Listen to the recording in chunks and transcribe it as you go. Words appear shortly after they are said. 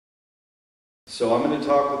So I'm going to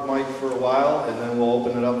talk with Mike for a while, and then we'll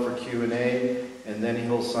open it up for Q&A, and then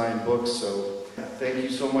he'll sign books. So thank you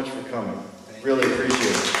so much for coming. Really appreciate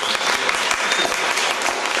it.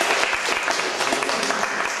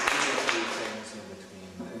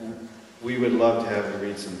 We would love to have you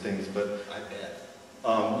read some things, but I bet.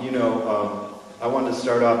 You know, I wanted to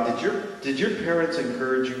start off. Did your parents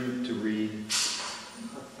encourage you to read?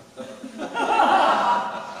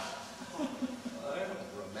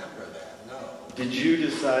 Did you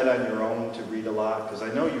decide on your own to read a lot? Because I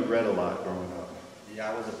know you read a lot growing up. Yeah,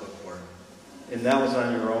 I was a bookworm. And that was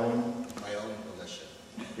on your own? My own volition.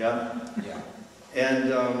 Yeah? Yeah. And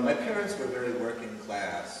my parents were very working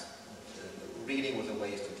class. Reading was a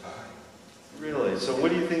waste of time. Really? So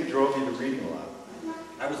what do you think drove you to reading a lot?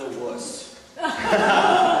 I was a wuss.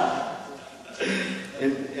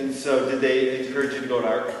 and so did they encourage you to go to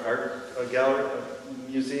art gallery,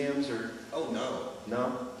 museums, or? Oh, no.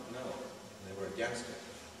 No? Against it.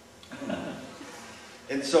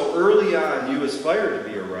 And so early on, you aspired to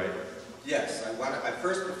be a writer. Yes,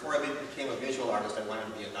 first, before I became a visual artist, I wanted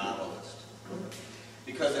to be a novelist.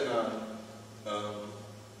 Because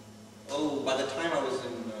by the time I was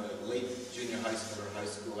in late junior high school or high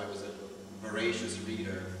school, I was a voracious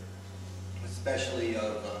reader, especially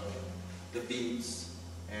of the Beats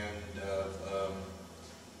and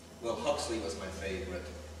well, Huxley was my favorite,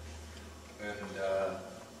 and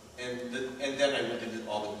then I went into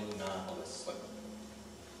all the new novelists, like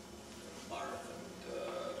Barth and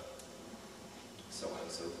so on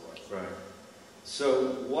and so forth. Right.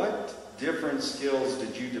 So what different skills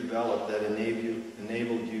did you develop that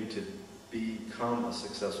enabled you to become a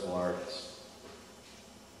successful artist?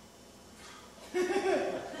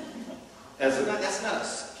 That's not a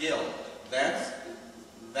skill. That's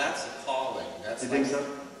a calling. That's you think so?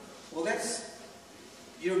 Well,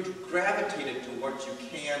 you're gravitated to what you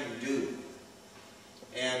can do.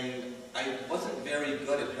 And I wasn't very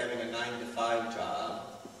good at having a 9-to-5 job.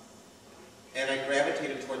 And I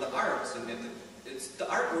gravitated toward the arts. And the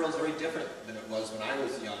art world's very different than it was when I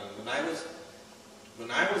was young. When I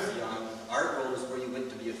was young, art world was where you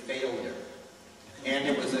went to be a failure. And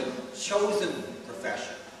it was a chosen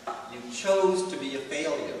profession. You chose to be a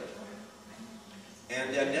failure.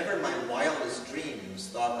 And never in my wildest dreams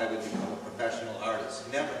thought I would become a professional artist.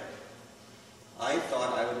 Never. I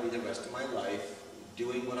thought I would be the rest of my life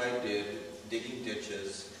doing what I did, digging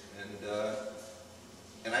ditches, and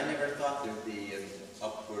I never thought there'd be an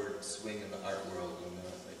upward swing in the art world. And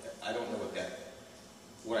I don't know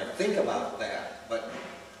what I think about that, but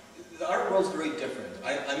the art world's very different.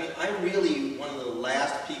 I mean, I'm really one of the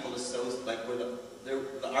last people where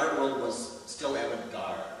the art world was still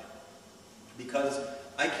avant-garde. Because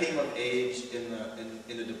I came of age in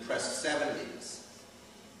the depressed 70s,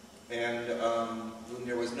 and when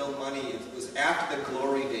there was no money, it was after the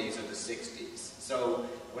glory days of the 60s. So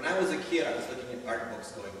when I was a kid, I was looking at art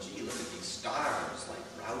books going, gee, look at these stars like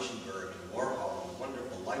Rauschenberg and Warhol, the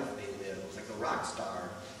wonderful life they lived. It was like a rock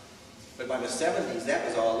star. But by the 70s, that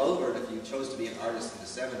was all over, and if you chose to be an artist in the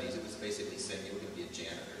 70s, it was basically saying you were going to be a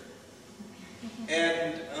janitor.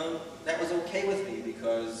 And that was okay with me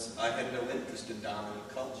because I had no interest in dominant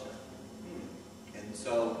culture. And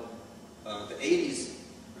so the 80s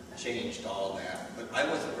changed all that, but I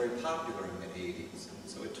wasn't very popular in the 80s. And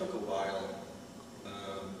so it took a while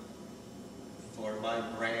for my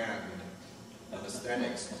brand of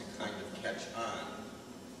aesthetics to kind of catch on.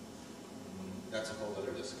 That's a whole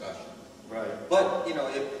other discussion. Right. But, you know,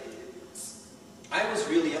 I was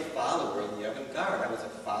really a follower of the avant-garde. I was a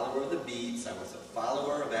follower of the Beats. I was a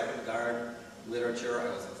follower of avant-garde literature. I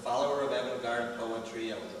was a follower of avant-garde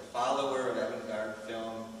poetry. I was a follower of avant-garde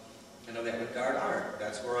film and of avant-garde art.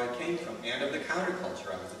 That's where I came from. And of the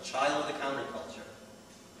counterculture. I was a child of the counterculture.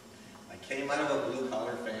 I came out of a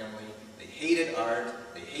blue-collar family. They hated art.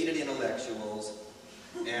 They hated intellectuals.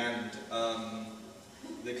 And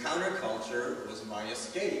the counterculture was my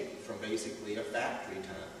escape from basically a factory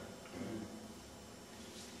town.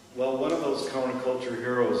 Well, one of those counterculture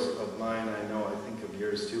heroes of mine, I know, I think of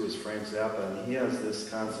yours too, is Frank Zappa, and he has this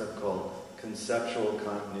concept called conceptual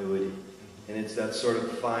continuity. And it's that sort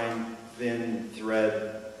of fine, thin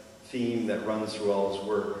thread theme that runs through all his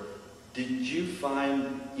work. Did you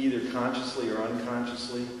find, either consciously or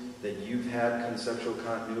unconsciously, that you've had conceptual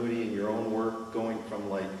continuity in your own work, going from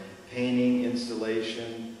like painting,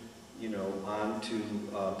 installation, you know, onto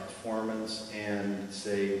performance and,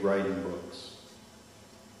 say, writing books?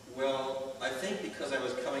 Well, I think because I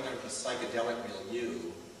was coming out of the psychedelic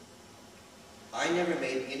milieu, I never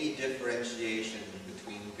made any differentiation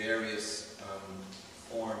between various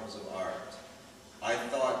forms of art. I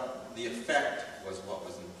thought the effect was what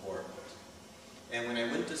was important. And when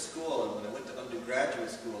I went to school, and when I went to undergraduate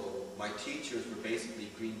school, my teachers were basically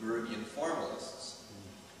Greenbergian formalists.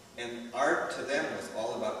 And art to them was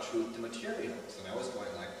all about truth to materials. And I was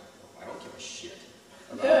going like, I don't give a shit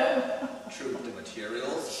about truth to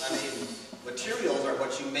materials. I mean, materials are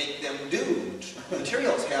what you make them do.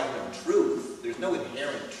 Materials have no truth. There's no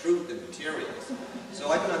inherent truth in materials.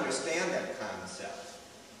 So I can understand that concept.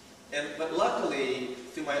 But luckily,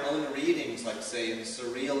 through my own readings, like say in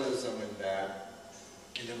surrealism and that,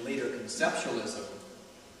 and then later conceptualism,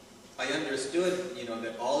 I understood, you know,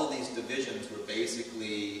 that all of these divisions were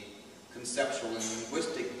basically conceptual and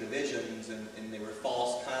linguistic divisions, and they were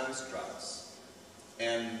false constructs.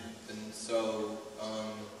 And so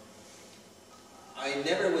I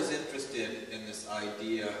never was interested in this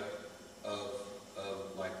idea of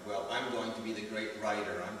like, well, I'm going to be the great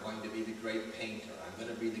writer, I'm going to be the great painter, I'm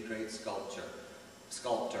going to be the great sculptor.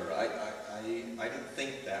 I didn't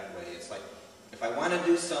think that way. It's like, if I want to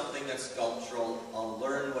do something that's sculptural, I'll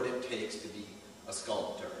learn what it takes to be a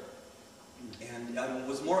sculptor. And I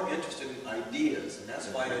was more interested in ideas, and that's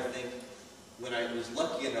why I think when I was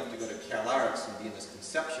lucky enough to go to Cal Arts and be in this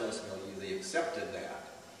conceptualist milieu, they accepted that.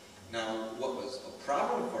 Now, what was a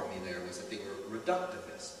problem for me there was that they were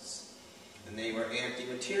reductivists, and they were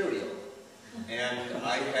anti-material. And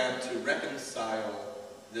I had to reconcile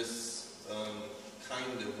this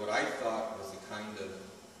kind of what I thought was a kind of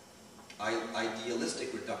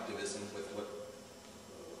idealistic reductivism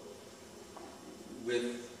with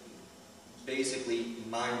basically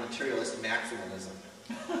my materialist maximalism.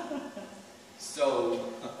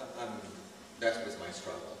 So that was my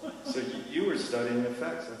struggle. So you were studying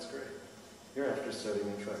effects. That's great. You're after studying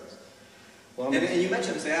effects. Well, and you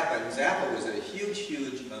mentioned Zappa, and Zappa was a huge,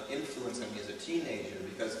 huge influence on me as a teenager,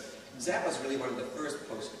 because Zappa's really one of the first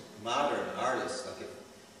postmodern artists. Like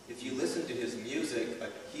if you listen to his music,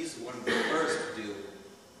 like he's one of the first to do,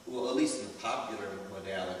 well, at least in the popular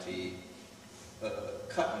modality,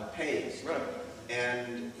 cut and paste. Right.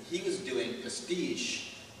 And he was doing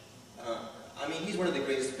pastiche. I mean, he's one of the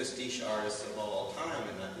greatest pastiche artists of all time,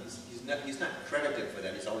 and he's not credited for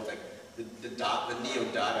that. He's always like the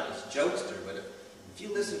neo-Dadaist jokester. But if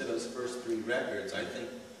you listen to those first three records, I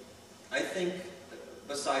think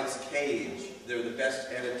besides Cage, they're the best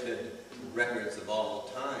edited records of all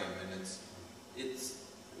time, and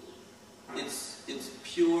it's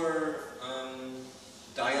pure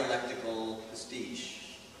dialectical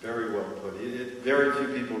pastiche. Very well put. Very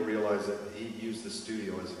few people realize that he used the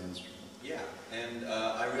studio as an instrument. Yeah, and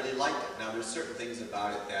I really liked it. Now, there's certain things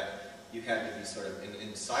about it that you had to be sort of an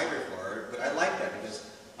insider for, but I like that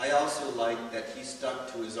because I also like that he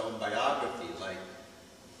stuck to his own biography. Like,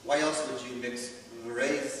 why else would you mix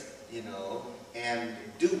Varese, you know, and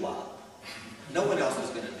doo-wop? No one else was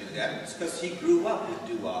going to do that. It's because he grew up with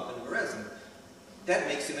doo-wop and Varese, and that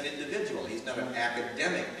makes him an individual. He's not an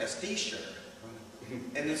academic pasticher.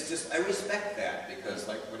 And it's just, I respect that, because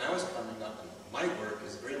like when I was coming up, my work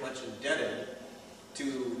is very much indebted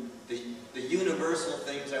to the universal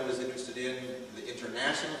things I was interested in, the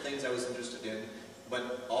international things I was interested in,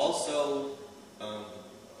 but also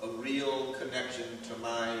a real connection to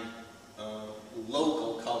my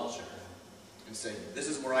local culture. And saying, this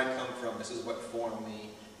is where I come from, this is what formed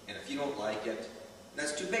me, and if you don't like it,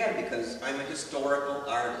 that's too bad, because I'm a historical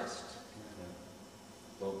artist.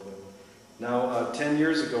 Well put. Now, 10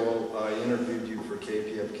 years ago, I interviewed you for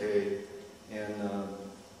KPFK, and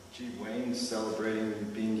gee, Wayne's celebrating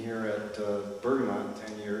being here at Bergamot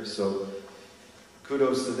 10 years, so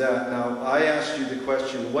kudos to that. Now, I asked you the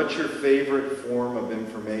question, what's your favorite form of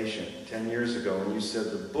information 10 years ago? And you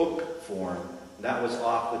said the book form. That was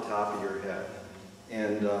off the top of your head.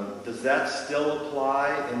 And does that still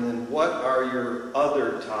apply? And then what are your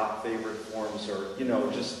other top favorite forms, or, you know,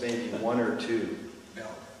 just maybe one or two?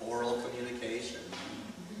 Well, oral communication.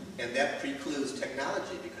 And that precludes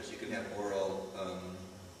technology, because you can have oral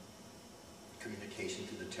communication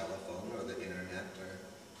through the telephone or the internet or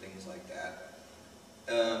things like that.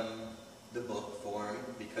 The book form,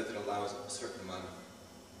 because it allows a certain amount of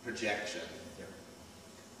projection. Yeah.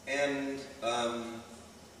 And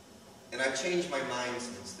I've changed my mind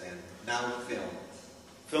since then. Now film.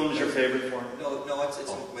 Film is your favorite form? No, it's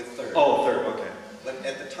my third. Oh, third, okay. But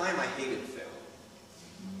at the time I hated film.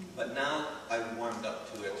 But now I've warmed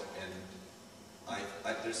up to it, and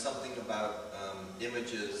there's something about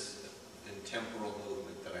images and temporal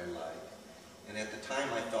movement that I like. And at the time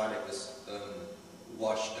I thought it was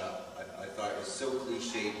washed up. I thought it was so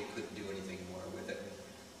cliched you couldn't do anything more with it. And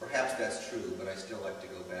perhaps that's true, but I still like to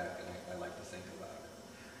go back, and I like to think about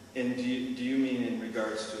it. And do you mean in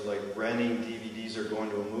regards to like renting DVDs or going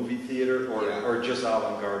to a movie theater, or just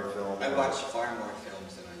avant-garde film? I watch far more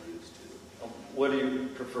films than I used to. What do you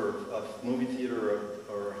prefer, a movie theater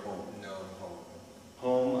or a home? No, home.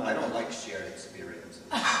 Home? I don't like shared experiences.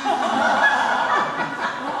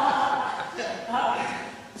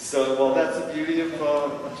 So, well, that's the beauty of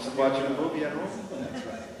watching a movie at home. That's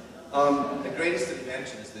right. The greatest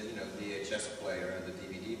invention is the VHS player and the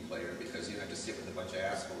DVD player, because you don't have to sit with a bunch of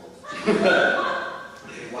assholes.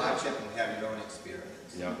 You watch it and have your own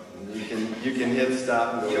experience. Yeah, you can hit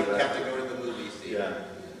stop and go. You don't have to go to the movie theater.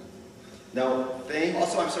 Yeah. Now,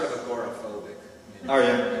 also, I'm sort of agoraphobic. Are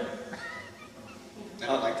you? I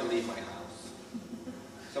don't like to leave my house.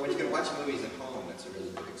 So when you can watch movies at home, it's a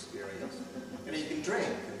really good experience. And you can drink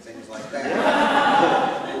and things like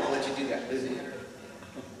that. They won't let you do that in the theater.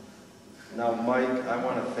 Now, Mike, I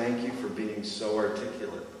want to thank you for being so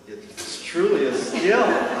articulate. It's truly a skill.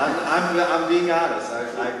 I'm being honest.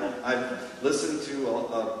 I've listened to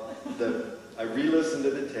I re-listened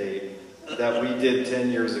to the tape that we did 10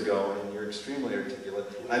 years ago, and you're extremely articulate.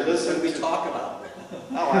 I listened. What did we talk about then?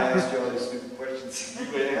 Oh, I asked you all these stupid questions.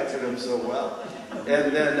 We answered them so well.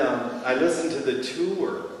 And then I listened to the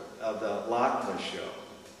tour of the Lockman show.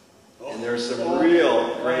 And there's some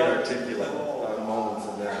real great articulate moments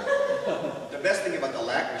in there. The best thing about the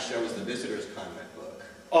Lockman show is the visitor's comment book.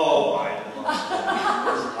 Oh, I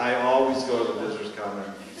love it. I always go to the visitor's comment.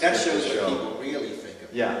 That shows what people really think of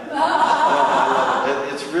it. Yeah. I love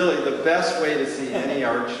it. It's really the best way to see any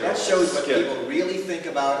art show. That shows what people really think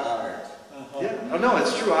about art. Yeah. Oh, no,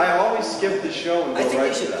 it's true. I always skip the show and go right to that. I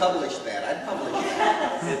think they should publish that. I'd publish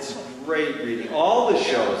that. It's great reading. All the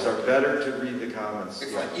shows are better to read the comments.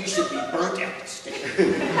 It's like, you should be burnt at the stake.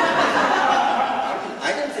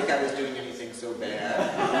 I didn't think I was doing anything so bad.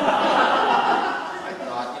 I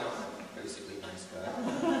thought, basically nice guy.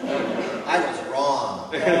 I was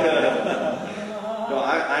wrong. No,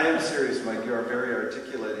 I am serious, Mike. You are very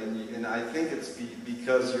articulate, and I think it's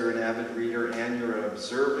because you're an avid reader and you're an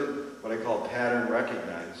observant, what I call pattern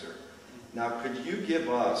recognizer. Now, could you give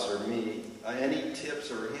us, or me, any tips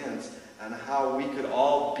or hints on how we could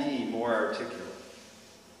all be more articulate?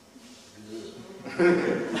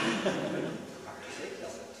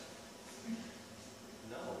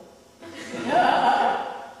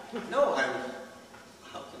 No,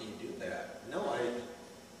 how can you do that? No,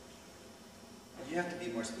 you have to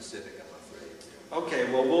be more specific, I'm afraid.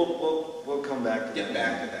 Okay, well, we'll come back to that. Get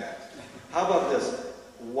back to that. How about this?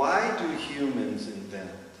 Why do humans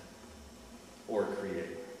invent or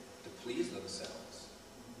create? To please themselves.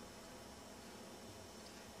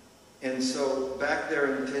 And so, back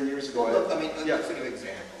there 10 years ago... Well, look, let's think of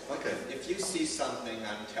examples. Okay. If you see something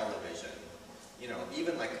on television,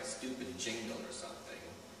 even like a stupid jingle or something,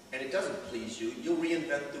 and it doesn't please you, you'll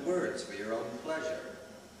reinvent the words for your own pleasure.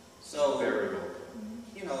 So, very well.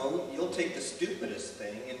 You'll take the stupidest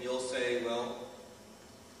thing and you'll say, well,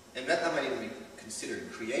 and that might even be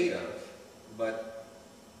considered creative, but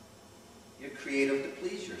you're creative to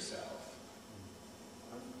please yourself.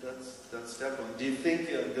 That's definitely. Do you think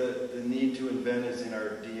the need to invent is in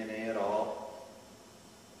our DNA at all?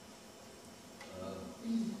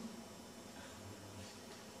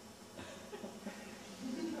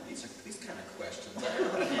 These kind of questions. I don't know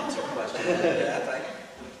how to answer questions like that.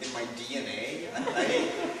 In my DNA,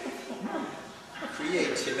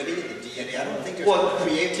 creativity in the DNA. I don't think there's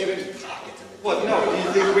creativity pockets in the DNA. Well, no. Do you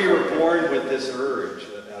think we were born with this urge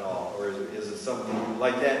at all, or is it something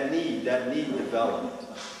like that need developed?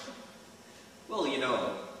 Well, in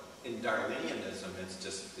Darwinianism,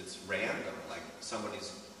 it's random. Like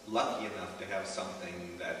somebody's lucky enough to have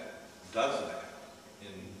something that does that.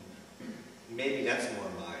 And maybe that's more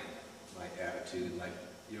my attitude. Like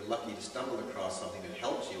you're lucky to stumble across something that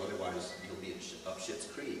helps you. Otherwise, you'll be up Schitt's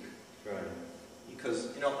Creek. Right. Because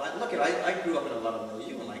I grew up in a lot of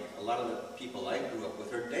milieu, and like a lot of the people I grew up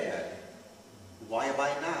with are dead. Why am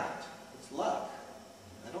I not? It's luck.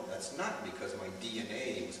 That's not because my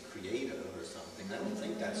DNA was creative or something. I don't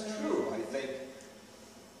think that's true. I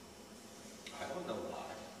don't know why.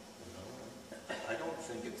 I don't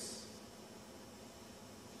think it's...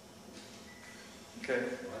 Okay.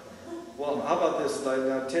 Well, how about this?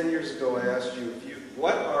 Now, 10 years ago, I asked you,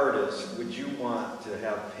 what artist would you want to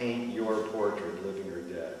have paint your portrait, living or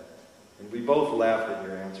dead? And we both laughed at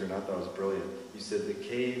your answer, and I thought it was brilliant. You said the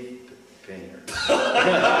cave painter.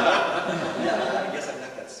 Yeah, I guess I'm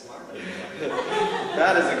not that smart.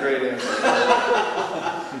 That is a great answer.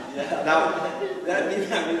 Yeah. Now, that'd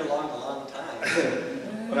be a long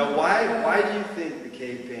time. Now, why do you think the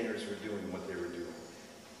cave painters were doing what they were doing?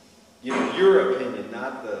 Your opinion,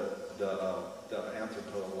 not the the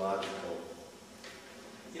anthropological.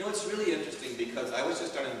 You know, it's really interesting because I was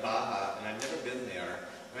just down in Baja, and I've never been there,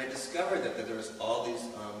 and I discovered that there's all these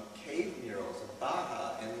cave murals in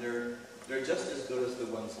Baja, and they're just as good as the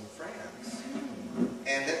ones in France.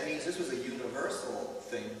 And that means this was a universal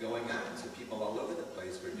thing going on, so people all over the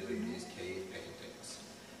place were doing these cave paintings.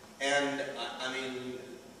 And, I mean,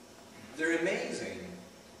 they're amazing.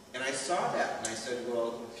 And I saw that, and I said,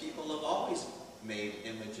 well, people have always made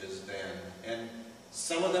images then, and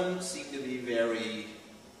some of them seem to be very,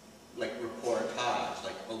 like, reportage,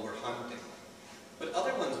 like, oh, we're hunting. But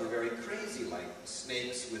other ones were very crazy, like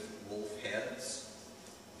snakes with wolf heads.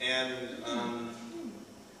 And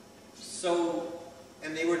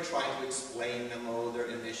and they were trying to explain them, oh, they're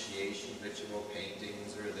initiation ritual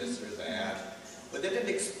paintings or this or that. But they didn't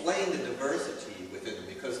explain the diversity within them,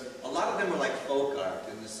 because a lot of them were like folk art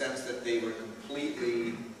in the sense that they were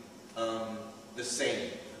completely the same.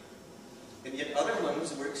 And yet other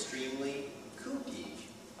ones were extremely kooky.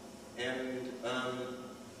 And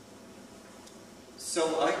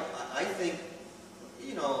so I think,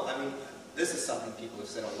 you know, I mean, this is something people have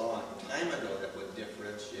said a long time ago, that what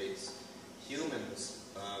differentiates humans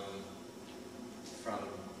from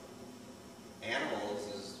animals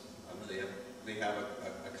is they have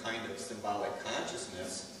a kind of symbolic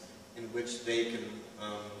consciousness in which they can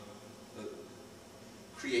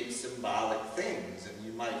create symbolic things. And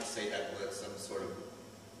you might say that was some sort of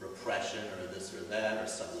repression or this or that or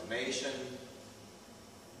sublimation.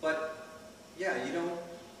 But yeah, you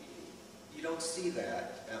don't see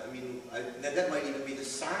that. I mean, that might even be the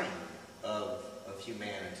sign of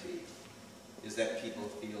humanity, is that people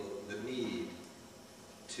feel the need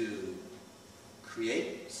to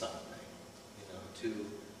create something, you know, to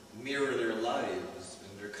mirror their lives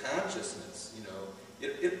and their consciousness, you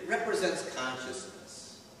know. It represents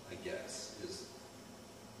consciousness, I guess, is,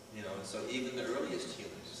 you know, so even the earliest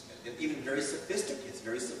humans, and even very sophisticated, it's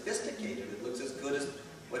very sophisticated. It looks as good as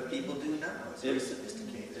what people do now. It's very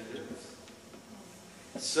sophisticated.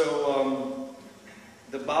 So,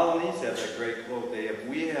 the Balinese have that great quote.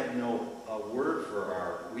 We have no word for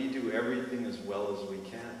art. We do everything as well as we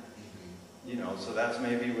can. Mm-hmm. You know, so that's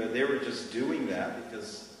maybe where they were just doing that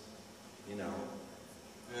because, you know.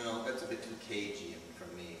 No, that's a bit too cagey for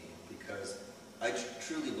me, because I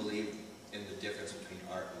truly believe in the difference between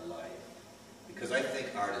art and life. Because I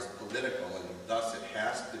think art is political, and thus it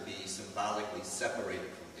has to be symbolically separated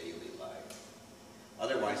from daily life.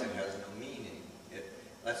 Otherwise it has no meaning.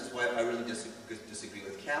 That's just why I really disagree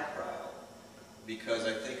with Caprile, because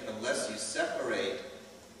I think unless you separate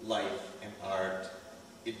life and art,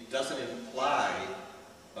 it doesn't imply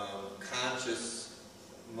conscious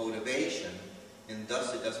motivation, and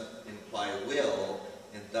thus it doesn't imply will,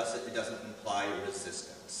 and thus it doesn't imply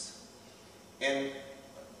resistance. And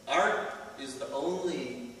art is the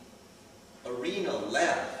only arena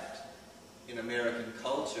left in American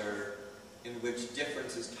culture in which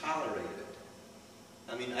difference is tolerated.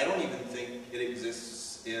 I mean, I don't even think it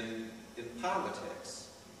exists in politics.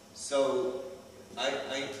 So I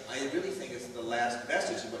really think it's the last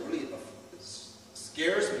vestige. And what really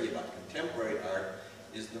scares me about contemporary art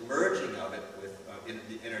is the merging of it with in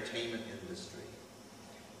the entertainment industry.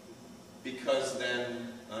 Because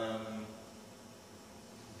then,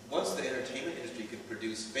 once the entertainment industry can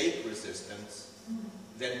produce fake resistance,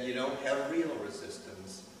 then you don't have real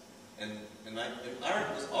resistance. And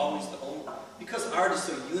art was always the only, because art is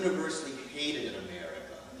so universally hated in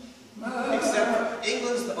America. Except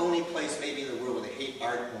England's the only place maybe in the world where they hate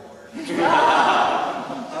art more.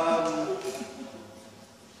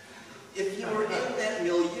 If you were in that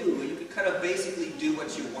milieu, you could kind of basically do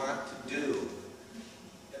what you want to do.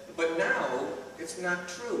 But now, it's not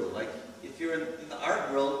true. Like, if you're in the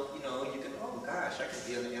art world, you know, you can, oh gosh, I could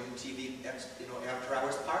be on the MTV, you know, after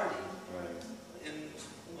hours party. Right. And,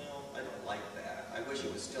 well, I don't like that. I wish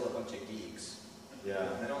it was still a bunch of geeks. Yeah.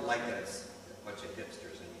 I don't like that it's a bunch of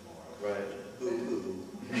hipsters anymore. Right.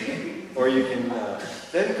 Boo-hoo. Or you can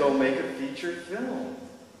then go make a feature film.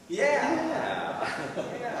 Yeah.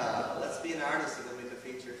 Yeah. Let's be an artist and then make a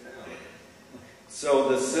feature film. So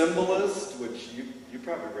the Symbolist, which you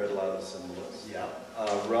probably read a lot of the Symbolists. Yeah.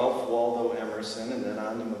 Ralph Waldo Emerson and then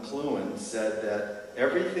on to McLuhan said that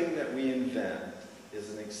everything that we invent is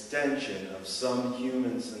an extension of some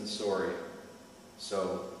human sensorium.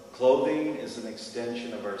 So clothing is an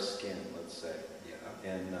extension of our skin, let's say.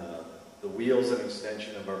 Yeah. And the wheel's an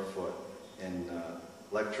extension of our foot. And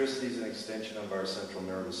electricity is an extension of our central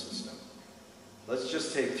nervous system. Let's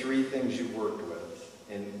just take three things you've worked with.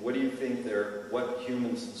 And what do you think what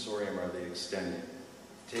human sensorium are they extending?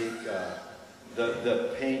 Take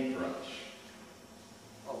the paintbrush.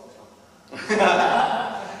 Oh,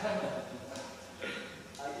 I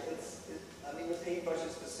mean, the paintbrush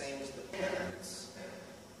is the same as the pen.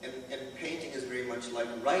 And painting is very much like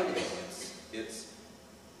writing.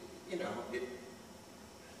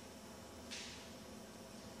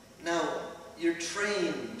 Now, you're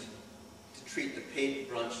trained to treat the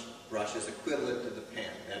paintbrush as equivalent to the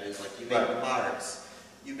pen. That is, like, you make marks,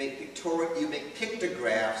 you make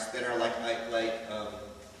pictographs that are like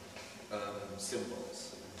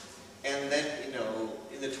symbols. And then,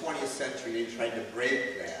 in the 20th century, they tried to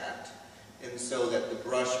break that, and so that the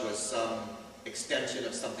brush was some extension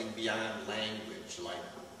of something beyond language, like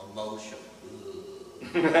emotion.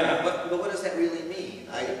 but what does that really mean?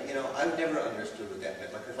 I've never understood what that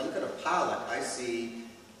meant. Like, if I look at a palette, I see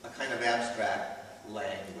a kind of abstract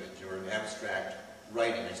language or an abstract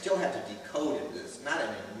writing. I still have to decode it. It's not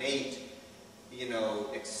an innate,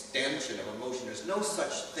 extension of emotion. There's no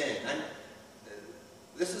such thing.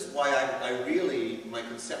 This is why my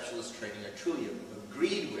conceptualist training, I truly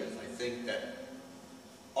agreed with. I think that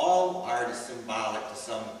all art is symbolic to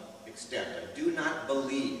some extent. I do not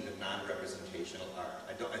believe in non-representational art.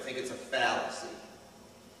 I think it's a fallacy.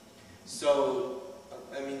 So,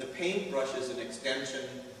 the paintbrush is an extension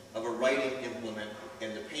of a writing implement,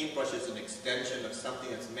 and the paintbrush is an extension of something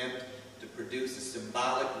that's meant to produce a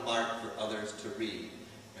symbolic mark for others to read.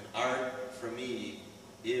 And art, for me,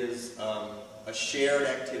 is a shared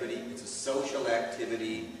activity. It's a social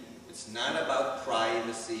activity. It's not about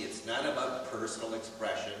privacy. It's not about personal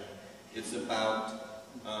expression. It's about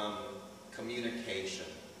communication.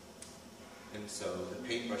 And so the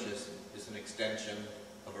paintbrush is an extension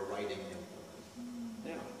of a writing implement.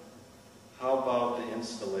 Yeah. How about the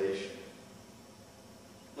installation?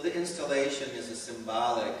 Well, the installation is a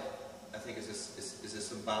symbolic, I think, is a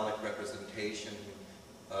symbolic representation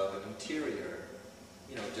of an interior.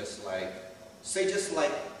 Just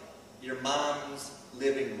like your mom's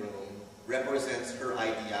living room represents her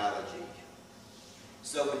ideology.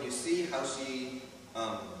 So when you see how she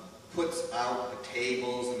puts out the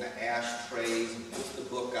tables and the ashtrays and puts the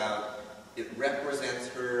book out, it represents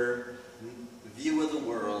her view of the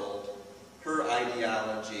world, her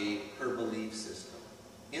ideology, her belief system.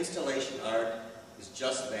 Installation art is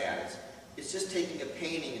just that. It's just taking a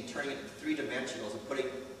painting and turning it into three-dimensionals and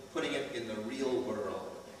putting it in the real world,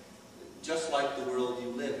 just like the world you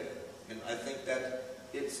live in. And I think that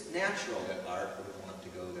it's natural that art would want to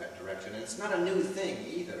go that direction. And it's not a new thing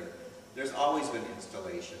either. There's always been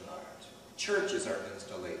installation art. Churches are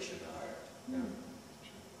installation art. Yeah.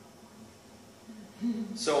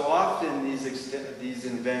 So often these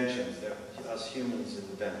inventions that us humans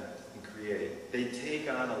invent and create, they take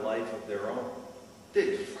on a life of their own.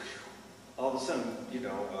 All of a sudden,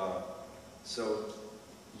 so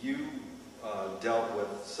you dealt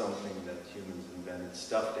with something that humans invented,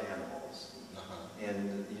 stuffed animals.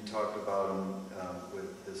 And you talked about them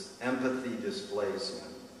with this empathy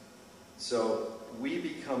displacement. So we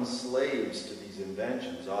become slaves to these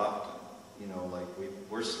inventions often.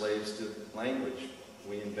 We're slaves to language.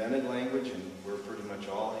 We invented language, and we're pretty much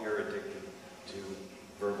all here addicted to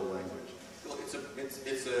verbal language. Well,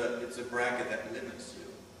 it's a bracket that limits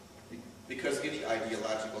you, because any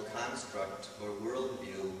ideological construct or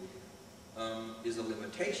worldview is a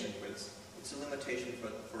limitation, but it's a limitation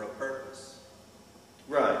for a purpose.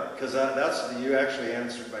 Right, because you actually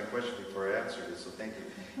answered my question before I answered it, so thank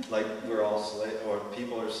you. Like, we're all slaves, or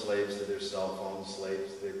people are slaves to their cell phones,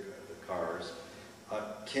 slaves to the cars.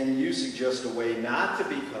 Can you suggest a way not to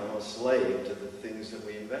become a slave to the things that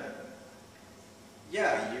we invent?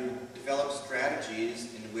 Yeah, you develop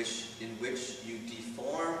strategies in which you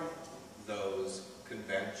deform those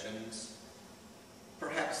conventions,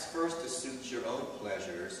 perhaps first to suit your own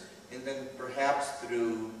pleasures, and then perhaps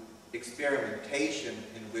through experimentation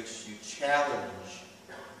in which you challenge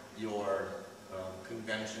your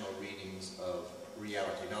conventional readings of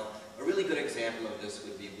reality. Now, a really good example of this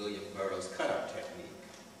would be William Burroughs' cut-up technique.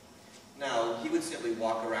 Now, he would simply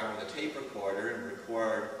walk around with a tape recorder and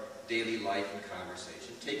record daily life and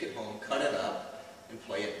conversation, take it home, cut it up, and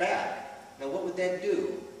play it back. Now, what would that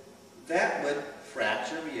do? That would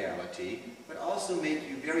fracture reality, but also make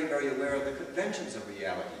you very, very aware of the conventions of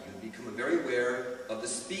reality. You'd become very aware of the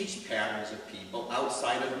speech patterns of people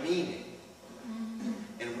outside of meaning.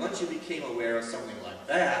 And once you became aware of something like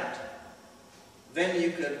that, then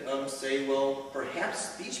you could say, well,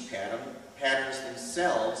 perhaps speech patterns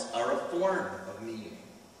themselves are a form of meaning.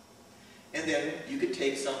 And then you could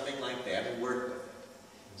take something like that and work with it.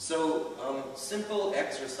 So simple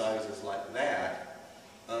exercises like that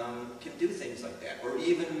can do things like that. Or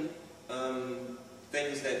even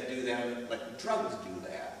things that do that, like drugs do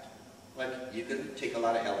that. Like, you can take a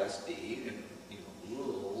lot of LSD and, you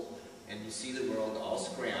know, and you see the world all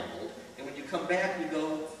scrambled, and when you come back, you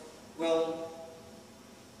go, well,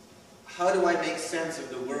 how do I make sense of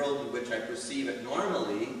the world in which I perceive it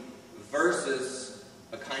normally versus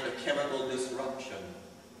a kind of chemical disruption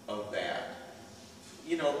of that?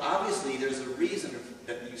 You know, obviously there's a reason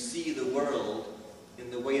that you see the world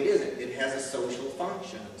in the way it is. It has a social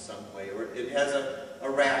function in some way, or it has a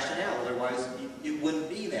rationale, otherwise it wouldn't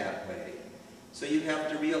be that way. So you have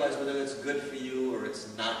to realize whether it's good for you or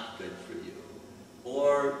it's not good for you.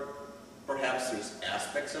 Or perhaps there's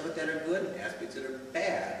aspects of it that are good and aspects that are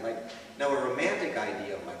bad. Like, now a romantic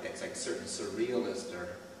idea like that, it's like certain surrealist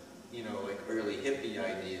or, you know, like early hippie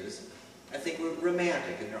ideas, I think were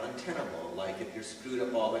romantic and they're untenable. Like, if you're screwed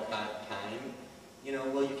up all the time, you know,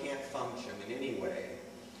 well, you can't function in any way.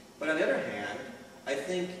 But on the other hand, I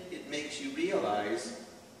think it makes you realize,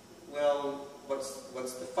 well,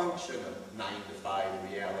 what's the function of 9 to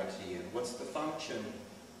 5 reality, and what's the function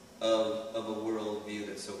of a worldview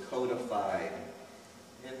that's so codified?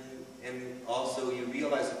 And also you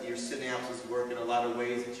realize that your synapses work in a lot of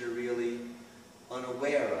ways that you're really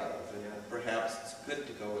unaware of, and perhaps it's good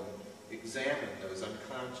to go and examine those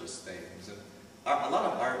unconscious things. And a lot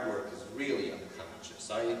of artwork is really unconscious.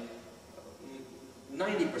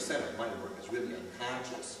 90% of my work is really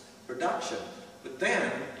unconscious production, but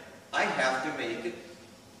then I have to make it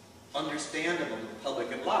understandable to the public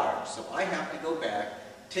at large. So I have to go back,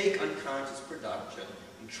 take unconscious production,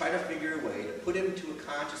 and try to figure a way to put it into a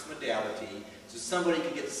conscious modality so somebody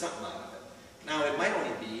can get something out of it. Now, it might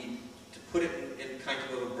only be to put it in kind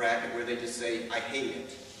of a bracket where they just say, I hate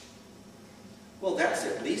it. Well, that's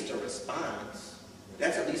at least a response.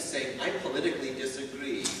 That's at least saying, I politically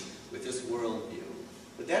disagree with this worldview.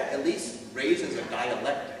 But that at least raises a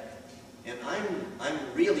dialectic. And I'm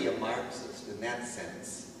really a Marxist in that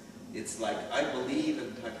sense. It's like, I believe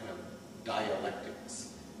in kind of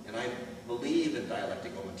dialectics. And I believe in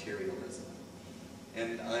dialectical materialism.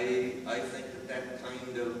 And I think that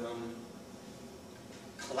kind of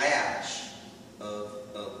clash of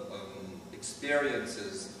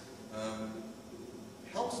experiences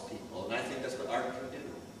helps people. And I think that's what art can do.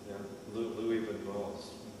 Yeah, Louis Van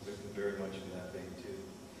Gaal's very much in that vein too.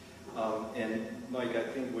 And Mike, I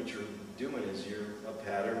think what you're doing is you're a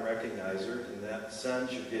pattern recognizer. In that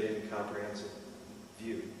sense, you're getting a comprehensive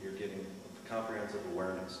view. You're getting comprehensive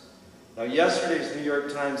awareness. Now, yesterday's New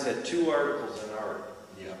York Times had 2 articles on art.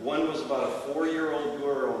 Yeah. One was about a 4-year-old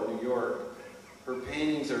girl in New York. Her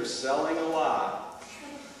paintings are selling a lot.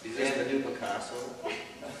 Is this the new Picasso?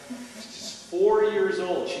 She's 4 years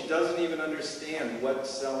old. She doesn't even understand what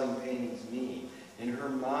selling paintings mean. And her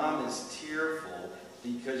mom is tearful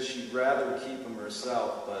because she'd rather keep them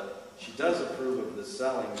herself, but she does approve of the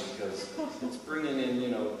selling because it's bringing in, you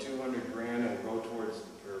know, 200 grand and will go towards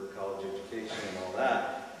her college education and all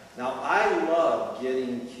that. Now, I love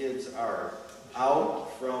getting kids' art out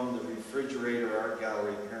from the refrigerator art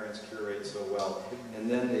gallery parents curate so well, and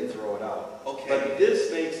then they throw it out. Okay. But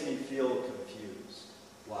this makes me feel confused.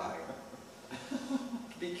 Why?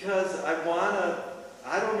 Because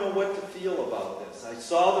I don't know what to feel about this. I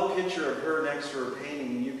saw the picture of her next to her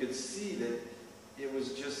painting, and you could see that it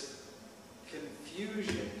was just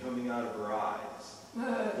confusion coming out of her eyes.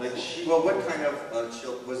 Like she. Well, what kind of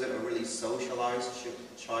was it? A really socialized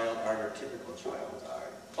child art or typical child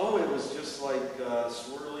art? Oh, it was just like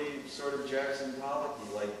swirly, sort of Jackson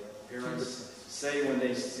Pollock-y. Like parents say when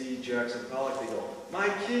they see Jackson Pollock, they go, "My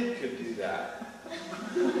kid could do that."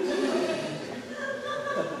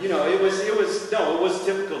 You know, it was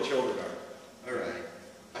typical children art. All right.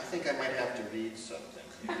 I think I might have to read something.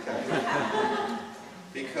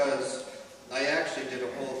 Because I actually did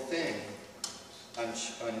a whole thing on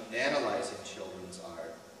analyzing children's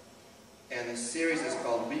art. And the series is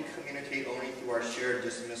called We Communicate Only Through Our Shared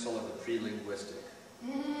Dismissal of the Pre-Linguistic.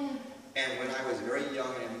 And when I was very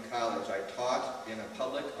young and in college, I taught in a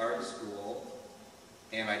public art school,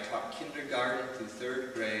 and I taught kindergarten through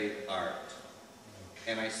 3rd grade art.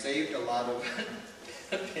 And I saved a lot of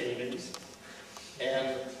paintings.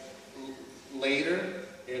 And later,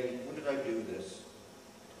 when did I do this?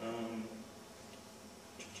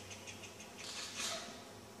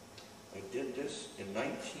 I did this in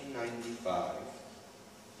 1995.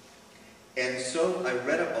 And so I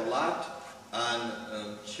read up a lot on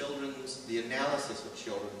the analysis of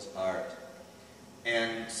children's art,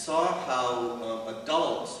 and saw how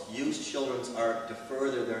adults use children's art to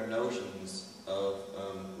further their notions of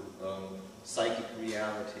psychic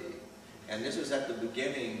reality. And this was at the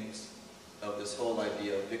beginnings of this whole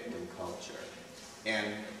idea of victim culture.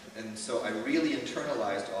 And so I really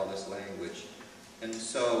internalized all this language. And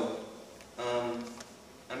so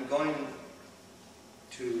I'm going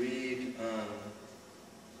to read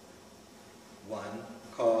one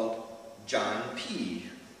called John P.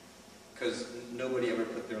 because nobody ever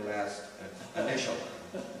put their last initial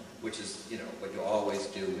on, which is, you know, what you always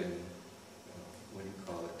do in, what do you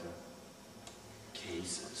call it,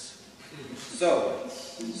 cases. So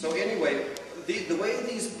anyway, the way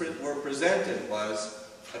these were presented was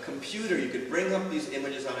a computer. You could bring up these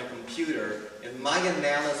images on a computer, and my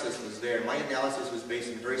analysis was there. My analysis was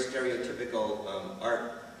based on very stereotypical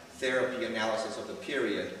art therapy analysis of the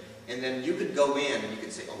period. And then you could go in and you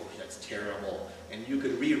could say, oh, that's terrible. And you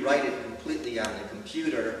could rewrite it completely on the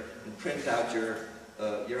computer and print out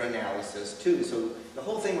your analysis too. So the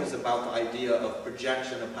whole thing was about the idea of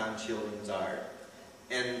projection upon children's art.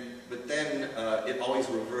 But then it always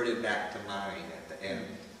reverted back to mine at the end.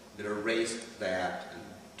 It erased that and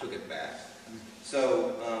took it back.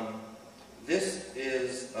 So this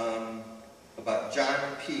is about John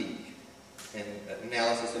P. and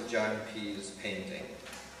analysis of John P.'s painting.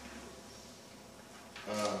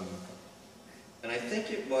 And I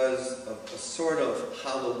think it was a sort of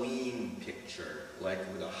Halloween picture, like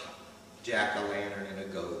with a jack-o'-lantern and a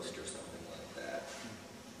ghost or something like that.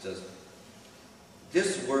 It says,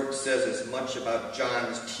 this work says as much about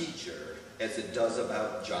John's teacher as it does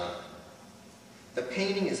about John. The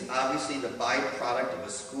painting is obviously the byproduct of a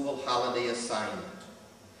school holiday assignment.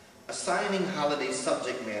 Assigning holiday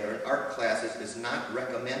subject matter in art classes is not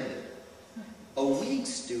recommended. A weak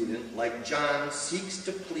student like John seeks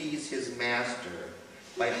to please his master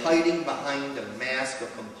by hiding behind a mask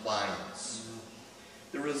of compliance.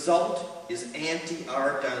 The result is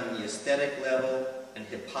anti-art on the aesthetic level and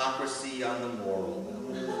hypocrisy on the moral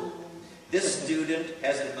level. This student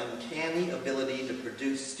has an uncanny ability to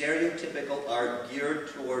produce stereotypical art geared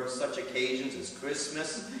towards such occasions as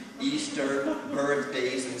Christmas, Easter,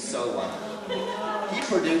 birthdays, and so on. He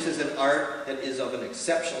produces an art that is of an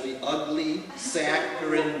exceptionally ugly,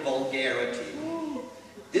 saccharine vulgarity.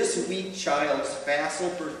 This weak child's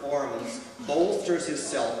facile performance bolsters his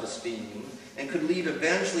self-esteem and could lead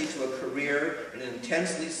eventually to a career in an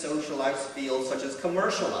intensely socialized field such as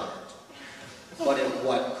commercial art. But at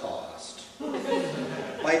what cost?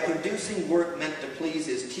 By producing work meant to please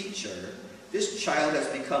his teacher, this child has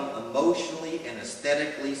become emotionally and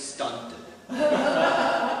aesthetically stunted.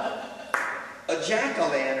 A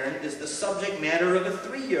jack-o'-lantern is the subject matter of a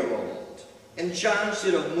 3-year-old, and John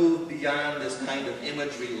should have moved beyond this kind of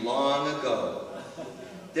imagery long ago.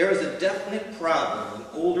 There is a definite problem when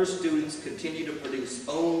older students continue to produce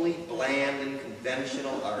only bland and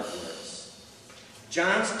conventional artworks.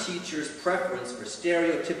 John's teacher's preference for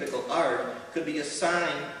stereotypical art could be a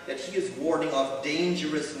sign that he is warding off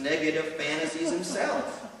dangerous negative fantasies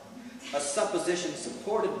himself, a supposition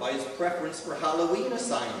supported by his preference for Halloween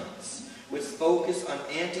assignments, which focus on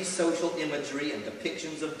antisocial imagery and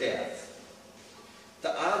depictions of death.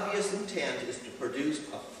 The obvious intent is to produce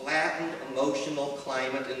a flattened emotional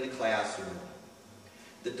climate in the classroom.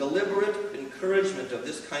 The deliberate encouragement of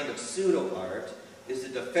this kind of pseudo-art is a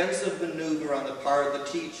defensive maneuver on the part of the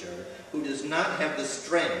teacher who does not have the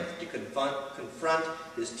strength to confront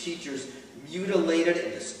his teacher's mutilated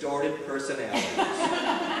and distorted personalities.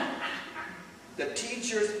 The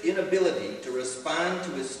teacher's inability to respond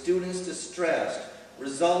to his student's distress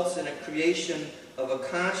results in a creation of a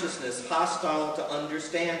consciousness hostile to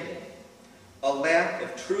understanding, a lack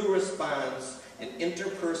of true response in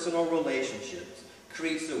interpersonal relationships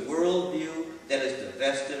creates a worldview that is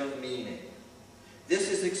divested of meaning. This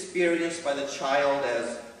is experienced by the child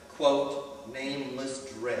as, quote,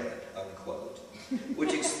 nameless dread, unquote,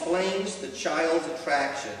 which explains the child's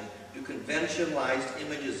attraction to conventionalized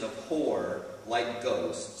images of horror like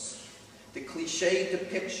ghosts. The cliched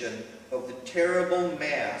depiction of the terrible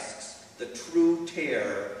masks the true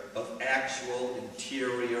terror of actual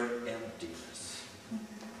interior emptiness.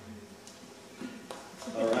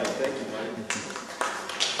 All right, thank you, Mike.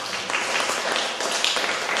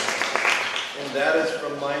 And that is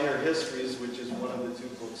from Minor Histories, which is one of the 2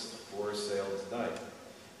 books for sale tonight.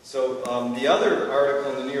 So the other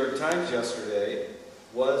article in the New York Times yesterday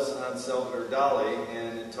was on Salvador Dali,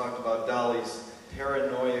 and it talked about Dali's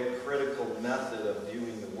paranoid critical method of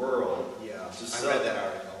viewing the world. Yeah, I read that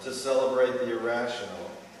article. To celebrate the irrational.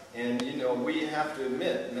 And, you know, we have to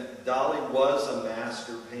admit, Dali was a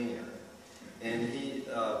master painter. And he,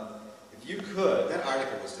 if you could... That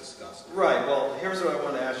article was discussed. Right, well, here's what I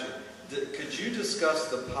want to ask you. Could you discuss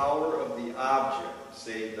the power of the object,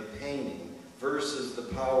 say the painting, versus the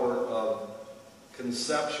power of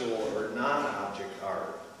conceptual or non-object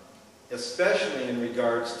art, especially in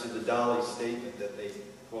regards to the Dali statement that they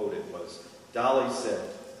quoted was, Dali said,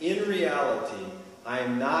 in reality, I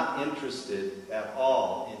am not interested at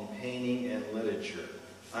all in painting and literature.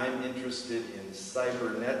 I'm interested in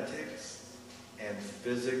cybernetics and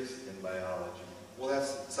physics and biology. Well,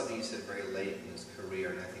 that's something you said very late in his career,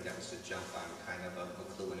 and I think that was to jump on kind of a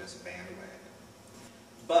McLuhanist bandwagon.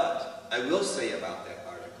 But I will say about that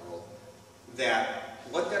article that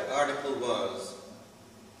what that article was,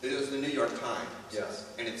 it was the New York Times. Yes.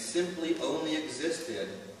 And it simply only existed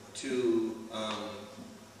to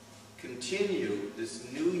continue this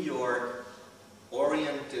New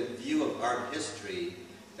York-oriented view of art history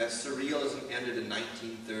that surrealism ended in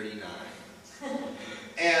 1939.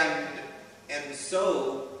 And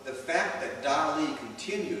so the fact that Dali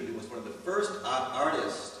continued, was one of the first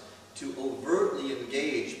artists to overtly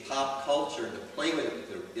engage pop culture, to play with it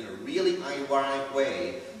in a really ironic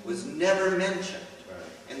way, was never mentioned. Right.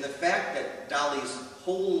 And the fact that Dali's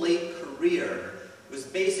whole late career was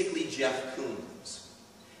basically Jeff Koons.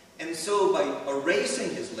 And so by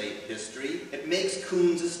erasing his late history, it makes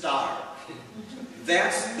Koons a star.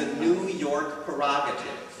 That's the New York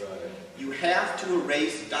prerogative. Right. You have to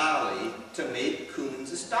erase Dali to make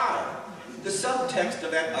Koons a star. The subtext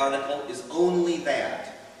of that article is only that.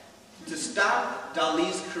 To stop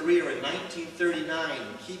Dali's career in 1939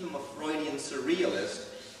 and keep him a Freudian surrealist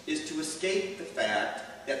is to escape the fact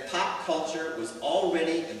that pop culture was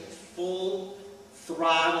already in full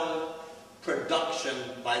throttle production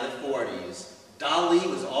by the 40s. Dali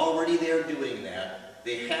was already there doing that.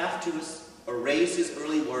 They have to erase his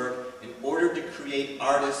early work in order to create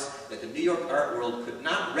artists that the New York art world could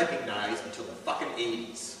not recognize until the fucking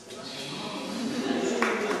 80s.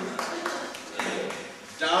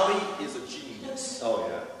 Dali is a genius. Oh,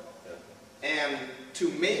 yeah. And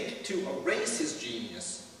to erase his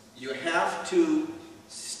genius, you have to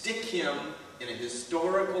stick him in a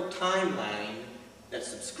historical timeline that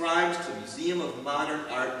subscribes to Museum of Modern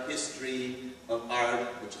Art history of art,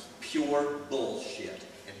 which is pure bullshit,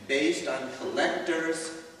 and based on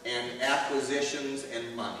collectors and acquisitions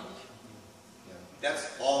and money.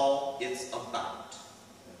 That's all it's about.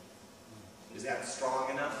 Is that strong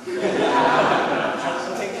enough?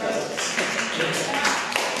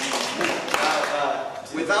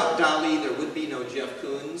 Without Dali, there would be no Jeff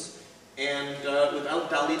Koons, and without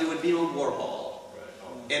Dali, there would be no Warhol.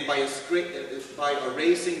 And by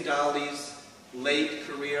erasing Dali's late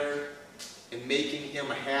career and making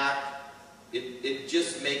him a hack, it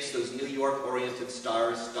just makes those New York-oriented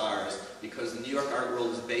stars stars, because the New York art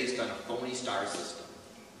world is based on a phony star system.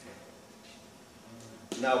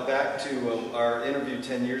 Now back to our interview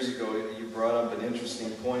 10 years ago, you brought up an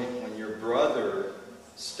interesting point. When your brother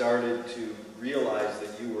started to realize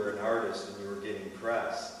that you were an artist and you were getting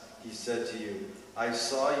press, he said to you, I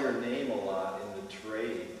saw your name a lot in the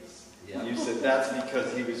trades. Yeah. And you said that's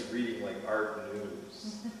because he was reading like Art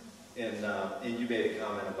News. And you made a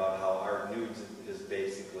comment about how Art News is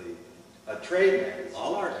basically a trade magazine.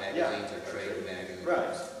 All art magazines are trade magazines.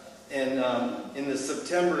 Right. And in the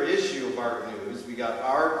September issue of Art News, we got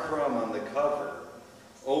R. Crumb on the cover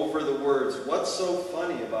over the words, "What's so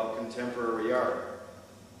funny about contemporary art?"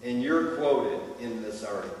 And you're quoted in this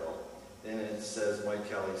article, and it says, Mike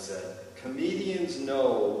Kelley said, "Comedians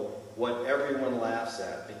know what everyone laughs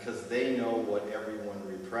at because they know what everyone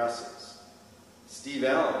represses." Steve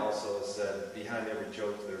Allen also said, "Behind every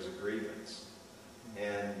joke there's a grievance."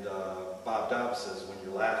 And Bob Dobbs says, "When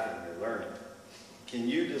you're laughing, you're learning." Can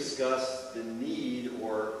you discuss the need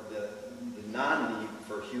or the non-need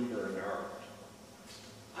for humor in art?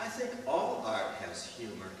 I think all art has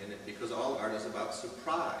humor in it because all art is about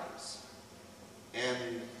surprise.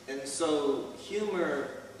 And so humor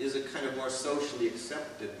is a kind of more socially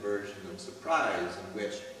accepted version of surprise, in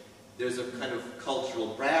which there's a kind of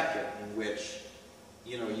cultural bracket in which,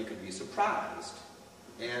 you know, you can be surprised.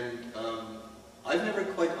 And I've never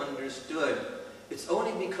quite understood. It's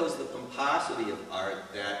only because the pomposity of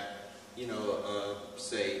art that, you know,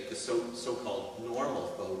 say the so-called normal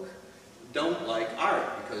folk don't like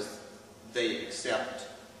art, because they accept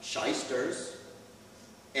shysters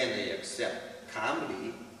and they accept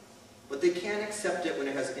comedy, but they can't accept it when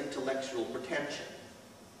it has intellectual pretension.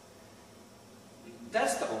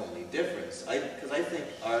 That's the only difference. Because I think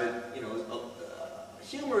art, you know,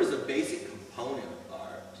 humor is a basic component of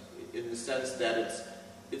art in the sense that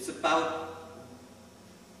it's about.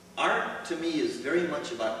 Art, to me, is very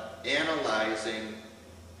much about analyzing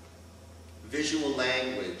visual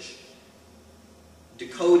language,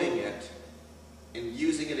 decoding it, and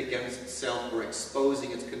using it against itself or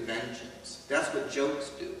exposing its conventions. That's what jokes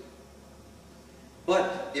do.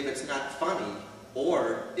 But if it's not funny,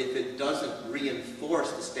 or if it doesn't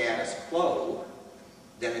reinforce the status quo,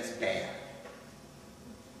 then it's bad.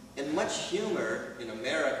 And much humor in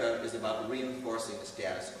America is about reinforcing the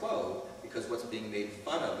status quo, because what's being made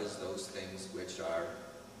fun of is those things which are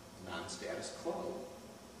non-status quo.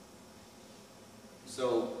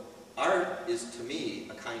 So art is, to me,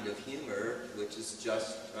 a kind of humor which is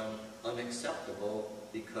just unacceptable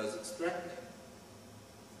because it's threatening.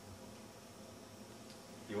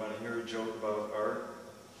 You want to hear a joke about art?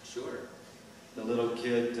 Sure. The little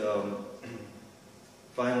kid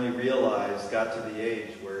finally got to the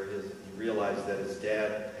age where he realized that his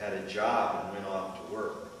dad had a job and went off to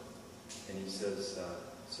work. And he says,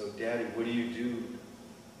 so Daddy, what do you do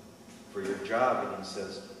for your job? And he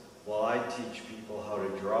says, well, I teach people how to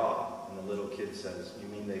draw. And the little kid says, you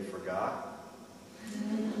mean they forgot?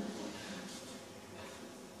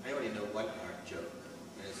 I only know one art joke,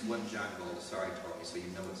 and it's one John Baldessari told me, so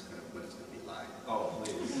you know what it's going to be like. Oh,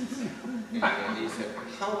 please. And he said,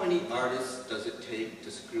 how many artists does it take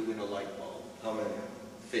to screw in a light bulb? How many?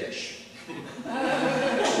 Fish.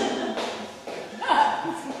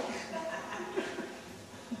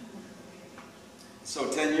 So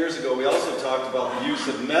 10 years ago, we also talked about the use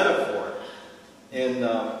of metaphor. And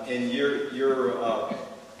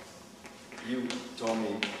you told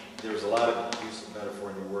me there's a lot of use of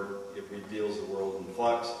metaphor in your work. It reveals the world in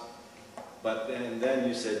flux. But then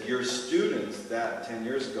you said your students, that 10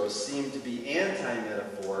 years ago, seemed to be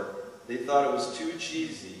anti-metaphor. They thought it was too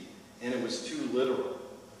cheesy and it was too literal.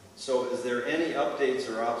 So is there any updates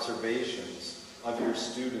or observations of your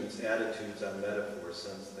students' attitudes on metaphor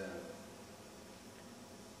since then?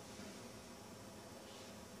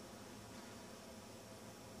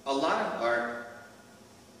 A lot of art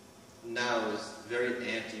now is very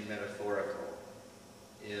anti-metaphorical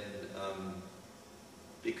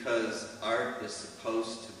because art is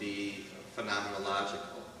supposed to be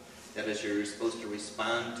phenomenological. That is, you're supposed to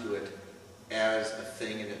respond to it as a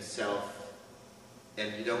thing in itself,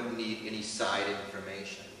 and you don't need any side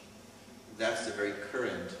information. That's a very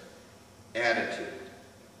current attitude.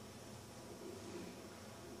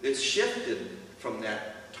 It's shifted from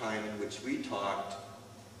that time in which we talked,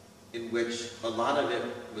 in which a lot of it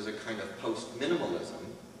was a kind of post-minimalism,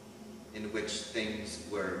 in which things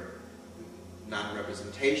were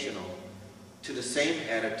non-representational, to the same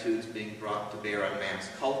attitudes being brought to bear on mass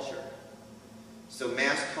culture. So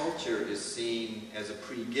mass culture is seen as a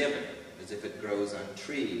pre-given, as if it grows on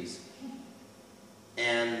trees,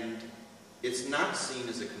 and it's not seen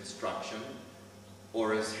as a construction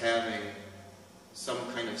or as having some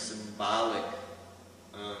kind of symbolic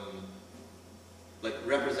like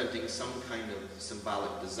representing some kind of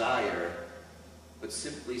symbolic desire, but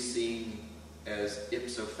simply seen as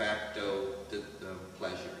ipso facto the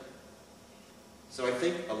pleasure. So I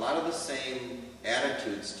think a lot of the same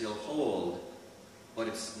attitudes still hold, but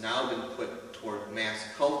it's now been put toward mass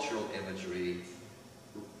cultural imagery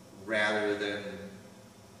rather than,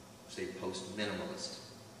 say, post-minimalist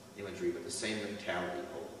imagery, but the same mentality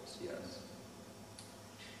holds, yes.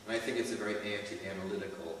 And I think it's a very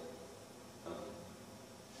anti-analytical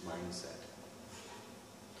mindset.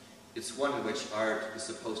 It's one in which art is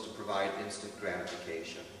supposed to provide instant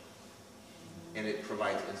gratification. And it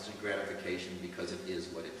provides instant gratification because it is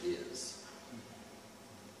what it is.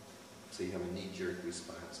 So you have a knee-jerk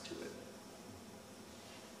response to it.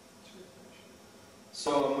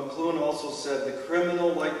 So McLuhan also said, the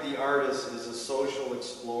criminal, like the artist, is a social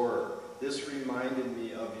explorer. This reminded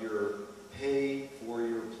me of your pay for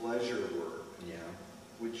your pleasure work. Yeah.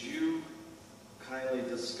 Would you kindly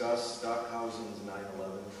discuss Stockhausen's 9/11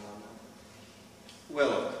 comment?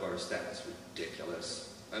 Well, of course, that was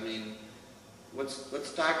ridiculous. I mean, what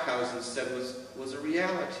Stockhausen said was a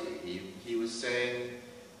reality. He was saying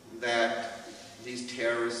that these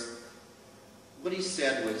terrorists, what he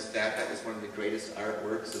said was that was one of the greatest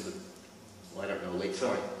artworks of the, well, I don't know, late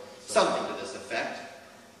 20s, something to this effect.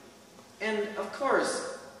 And of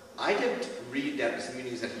course, I didn't read that as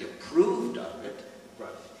meaning that he approved of it, right,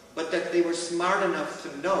 but that they were smart enough to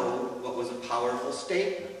know what was a powerful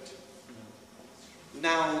statement.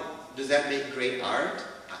 Now, does that make great art?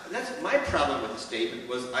 That's my problem with the statement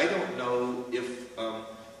was I don't know if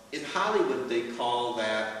in Hollywood they call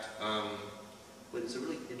that it's a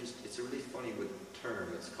really interesting, it's a really funny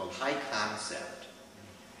term. It's called high concept.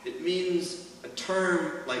 It means a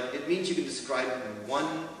term like it means you can describe it in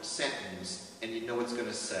one sentence and you know it's going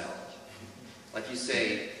to sell. Like you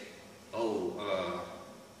say, oh, I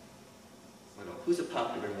don't know, who's a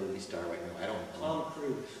popular movie star right now? I don't know. Tom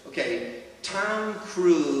Cruise. Okay, Tom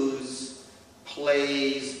Cruise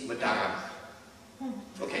plays Madonna.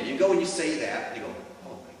 Okay, you go and you say that, and you go,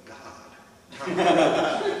 oh my God, Tom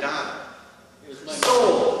Cruise, Madonna.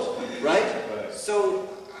 Sold, right? So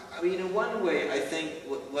I mean, in one way, I think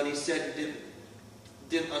what he said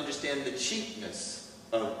didn't understand the cheapness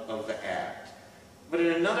of the act. But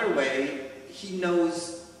in another way, he knew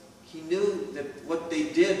that what they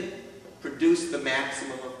did produced the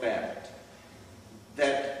maximum effect.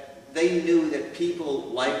 That they knew that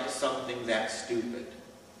people liked something that stupid.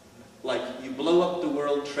 Like, you blow up the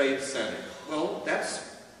World Trade Center. Well,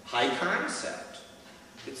 that's high concept.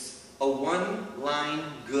 It's a one-line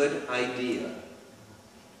good idea.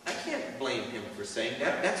 I can't blame him for saying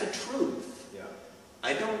that. That's a truth. Yeah.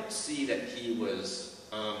 I don't see that he was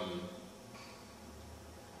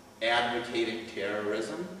advocating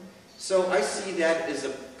terrorism. So I see that as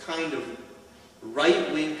a kind of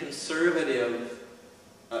right-wing conservative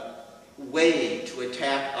way to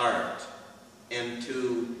attack art and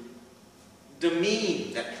to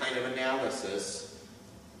demean that kind of analysis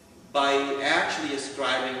by actually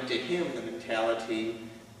ascribing to him the mentality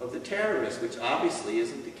of the terrorist, which obviously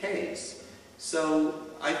isn't the case. So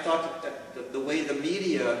I thought that the way the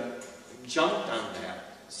media jumped on that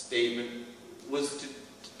statement was to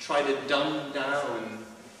try to dumb down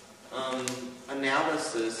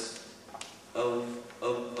analysis of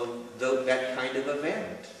that kind of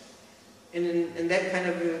event. And that kind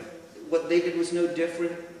of, what they did was no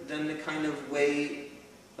different than the kind of way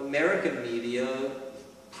American media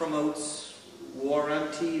promotes war on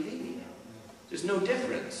TV. There's no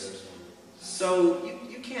difference. So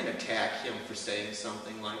you can't attack him for saying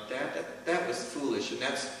something like that. That was foolish, and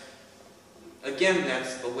that's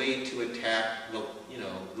a way to attack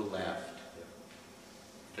the left.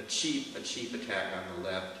 A cheap attack on the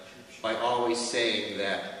left by always saying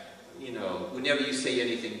that, whenever you say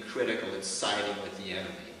anything critical, it's siding with the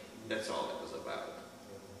enemy. That's all it was about.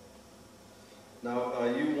 Now,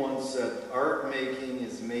 you once said, art making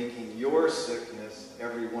is making your sickness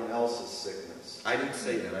everyone else's sickness. I didn't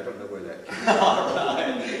say that. I don't know where that came from. All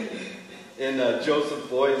right. And Joseph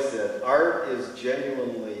Boyce said, art is a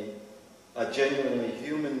genuinely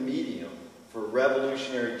human medium for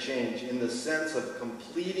revolutionary change in the sense of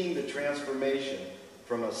completing the transformation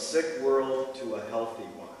from a sick world to a healthy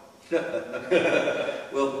one.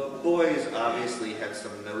 Well, Boyce obviously had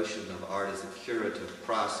some notion of art as a curative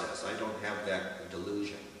process. I don't have that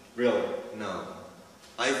delusion. Really? No.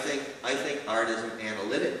 I think art is an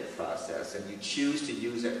analytic process, and you choose to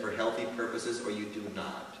use it for healthy purposes or you do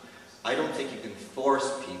not. I don't think you can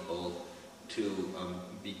force people to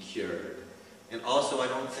be cured. And also, I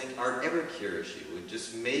don't think art ever cures you. It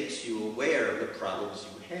just makes you aware of the problems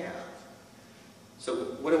you have. So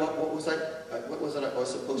what was I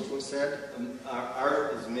was supposed to have said?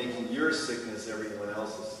 Art is making your sickness everyone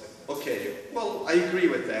else's sickness. Okay, well, I agree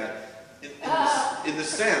with that. In the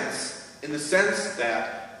sense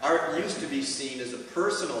that art used to be seen as a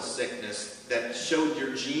personal sickness that showed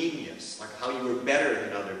your genius, like how you were better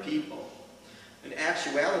than other people. In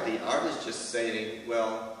actuality, art is just saying,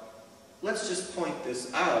 well, let's just point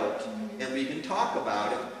this out, and we can talk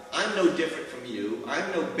about it. I'm no different from you.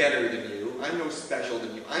 I'm no better than you. I'm no special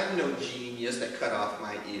than you. I'm no genius that cut off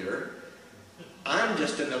my ear. I'm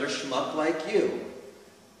just another schmuck like you.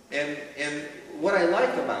 And what I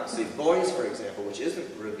like about, say, Boyce, for example, which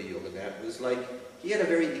isn't revealed in that, was like, he had a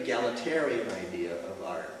very egalitarian idea of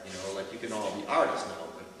art. Like you can all be artists now,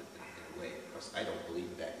 but in a way, of course, I don't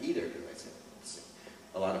believe that either, because I think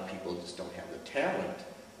a lot of people just don't have the talent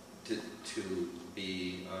to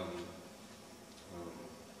be,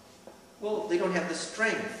 well, they don't have the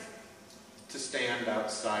strength to stand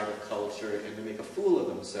outside of culture and to make a fool of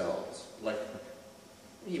themselves. Like,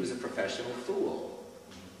 he was a professional fool.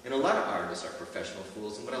 And a lot of artists are professional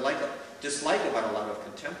fools. And what I dislike about a lot of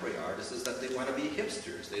contemporary artists is that they want to be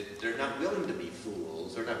hipsters. They're not willing to be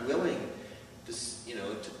fools. They're not willing to,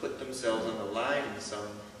 to put themselves on the line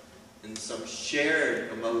in some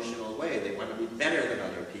shared emotional way. They want to be better than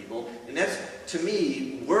other people. And that's, to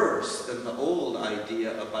me, worse than the old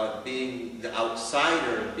idea about being the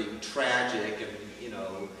outsider and being tragic and,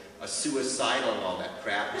 a suicidal and all that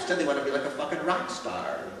crap. Instead, they want to be like a fucking rock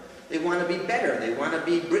star. They want to be better. They want to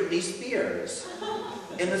be Britney Spears.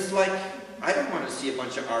 And it's like, I don't want to see a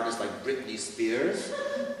bunch of artists like Britney Spears.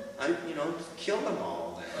 Just kill them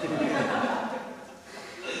all then.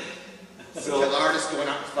 So the artists going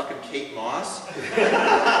out and fucking Kate Moss. It's like,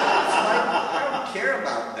 I don't care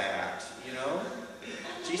about that,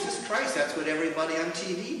 Jesus Christ, that's what everybody on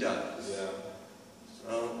TV does. Yeah.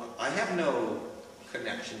 So I have no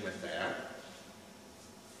connection with that.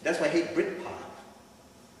 That's why I hate Britpop.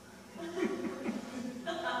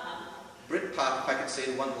 Britpop, if I could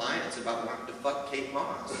say one line, it's about wanting to fuck Kate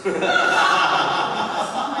Moss.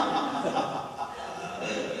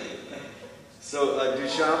 So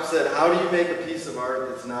Duchamp said, how do you make a piece of art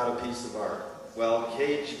that's not a piece of art? Well,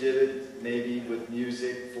 Cage did it maybe with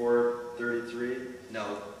music, 433. No.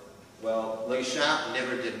 Well, Duchamp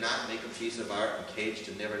did not make a piece of art, and Cage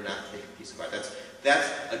did never not make a piece of art. That's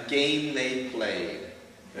a game they played.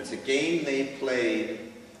 That's a game they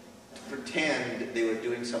played to pretend they were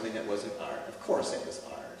doing something that wasn't art. Of course it was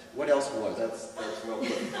art. What else was it? That's well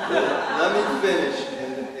put. Let me finish,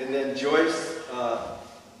 and then Joyce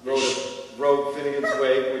wrote Finnegan's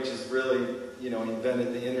Wake, which is really,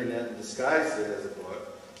 invented the internet and disguised it as a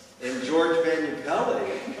book. And George Manupelli,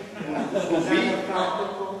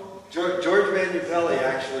 George Manupelli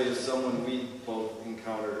actually is someone we both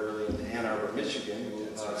encountered early in Ann Arbor, Michigan, who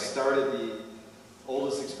started the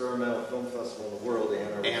oldest experimental film festival in the world, the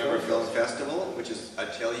Ann Arbor Film Festival, which is, I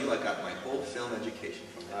tell you, I got my whole film education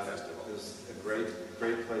from that festival. It was a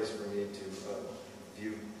great place for me to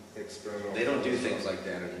view experimental. They don't do things like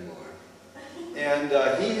that anymore. And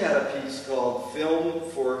he had a piece called Film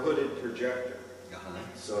for Hooded Projector.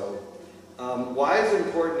 So, why is it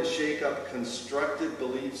important to shake up constructed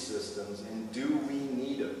belief systems, and do we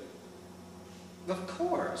need them? Of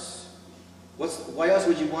course. Why else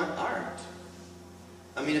would you want art?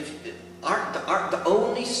 I mean, the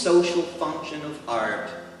only social function of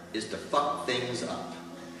art is to fuck things up.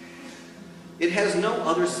 It has no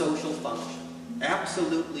other social function.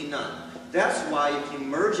 Absolutely none. That's why if you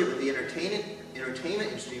merge it with the entertainment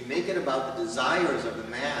industry, make it about the desires of the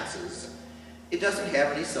masses, it doesn't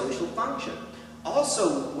have any social function.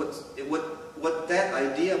 Also, what that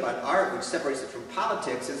idea about art, which separates it from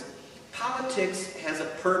politics, is politics has a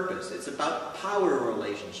purpose. It's about power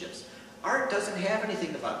relationships. Art doesn't have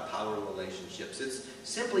anything about power relationships. It's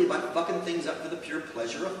simply about fucking things up for the pure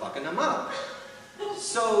pleasure of fucking them up.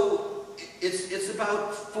 So it's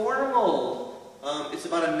about formal, it's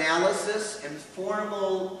about analysis and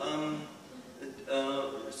formal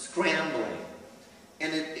scrambling.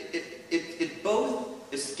 And it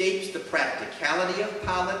both escapes the practicality of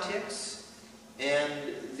politics and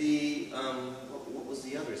the, what was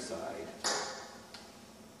the other side?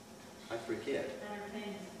 I forget.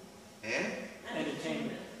 Entertainment.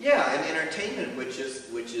 Entertainment. Yeah, and entertainment, which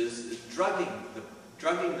is drugging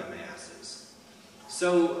the masses.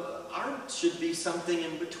 So art should be something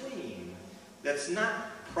in between. That's not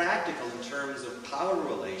practical in terms of power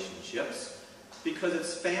relationships, because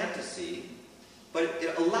it's fantasy, but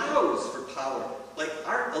it allows for power. Like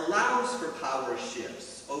art allows for power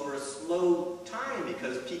shifts over a slow time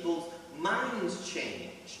because people's minds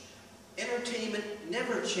change. Entertainment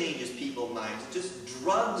never changes people's minds; it just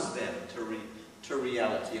drugs them to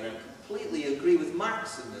reality. And I completely agree with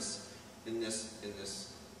Marx in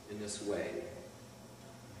this way.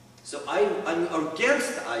 So I'm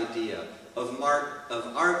against the idea of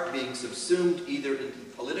art being subsumed either into the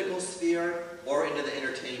political sphere or into the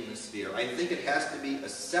entertainment sphere. I think it has to be a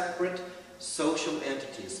separate social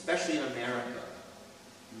entity, especially in America.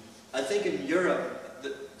 I think in Europe,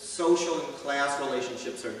 the social and class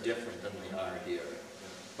relationships are different than they are here.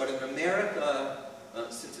 But in America,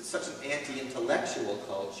 since it's such an anti-intellectual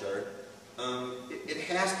culture, it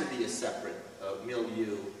has to be a separate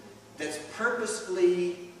milieu that's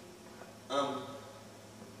purposefully, what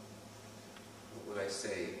would I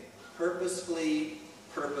say, purposefully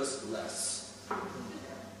purposeless.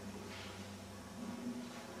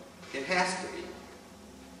 It has to be.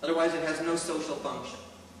 Otherwise it has no social function.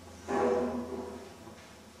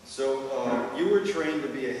 So you were trained to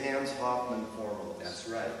be a Hans Hofmann formalist. That's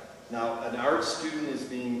right. Now, an art student is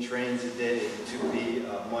being trained today to be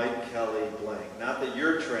Mike Kelley blank. Not that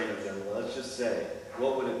you're training them, let's just say.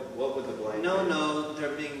 What would the blank be? No,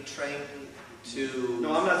 they're being trained to...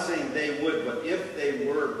 No, I'm not saying they would, but if they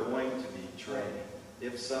were going to be trained,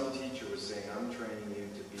 if some teacher was saying, I'm training you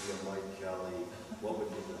to be a Mike Kelley, what would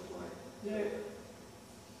be the blank?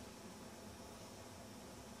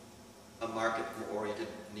 A market-oriented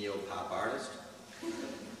neo-pop artist.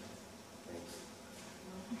 Thanks.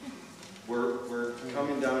 We're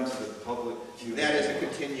coming down to the public Q&A. That is a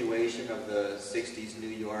continuation of the 60s New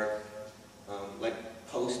York, like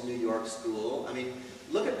post-New York school. I mean,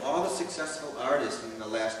 look at all the successful artists in the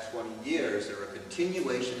last 20 years. They're a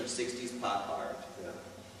continuation of 60s pop art,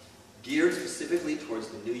 geared specifically towards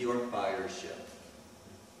the New York buyership.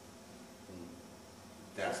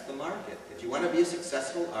 That's the market. If you want to be a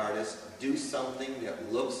successful artist, do something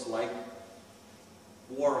that looks like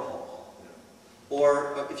Warhol.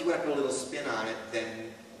 Or if you want to put a little spin on it,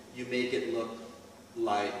 then you make it look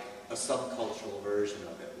like a subcultural version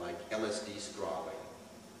of it, like LSD scrawling.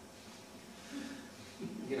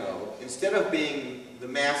 You know, instead of being the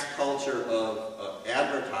mass culture of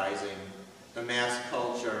advertising, the mass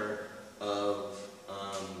culture of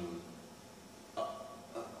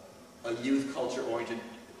youth culture-oriented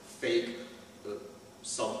fake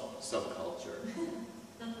subculture.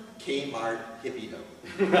 Kmart hippiedom.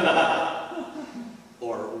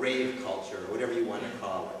 Or rave culture, or whatever you want to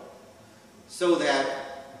call it. So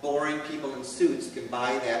that boring people in suits can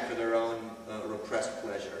buy that for their own repressed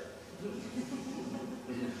pleasure.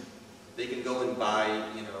 They can go and buy,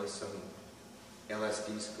 you know, some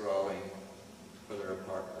LSD scrolling for their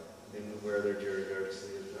apartment. And wear their Jerry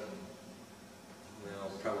sleeves then?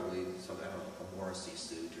 Well, probably some, I don't know, a Morrissey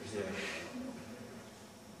suit or something.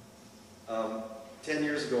 Yeah. 10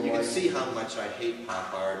 years ago, you can see how much I hate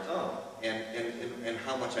pop art. Oh. And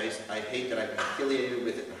how much I hate that I'm affiliated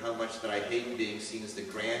with it, and how much that I hate being seen as the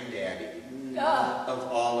granddaddy of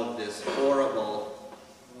all of this horrible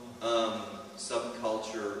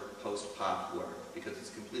subculture post-pop work, because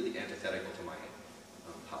it's completely antithetical to my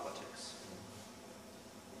politics.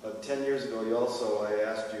 10 years ago, I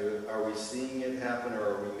asked you, are we seeing it happen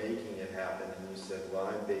or are we making it happen? And you said, well,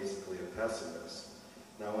 I'm basically a pessimist.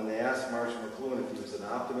 Now, when they asked Marshall McLuhan if he was an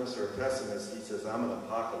optimist or a pessimist, he says, I'm an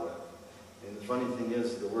apocalypse. And the funny thing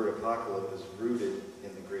is, the word apocalypse is rooted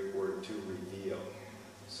in the Greek word to reveal.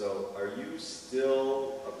 So, are you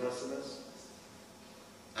still a pessimist?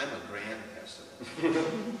 I'm a grand pessimist.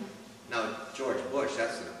 Now, George Bush,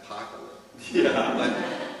 that's an apocalypse. Yeah. But,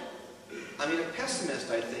 I mean, a pessimist,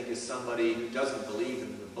 I think, is somebody who doesn't believe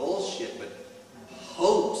in the bullshit, but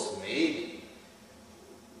hopes, maybe,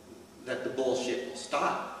 that the bullshit will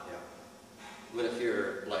stop. Yeah. But if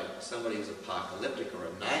you're like somebody who's apocalyptic or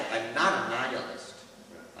I'm not a nihilist.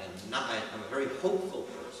 Right. I'm a very hopeful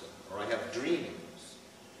person, or I have dreams.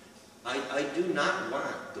 I do not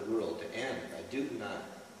want the world to end. I do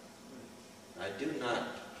not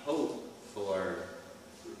hope for,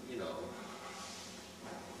 you know,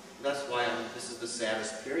 that's why this is the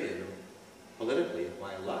saddest period politically of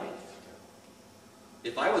my life.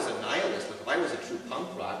 If I was a nihilist, if I was a true punk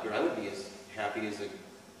rocker, I would be as happy as a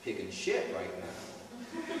pig in shit right now.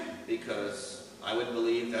 Because I would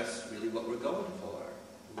believe that's really what we're going for.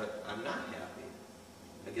 But I'm not happy.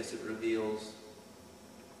 I guess it reveals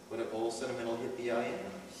what an old sentimental hippie I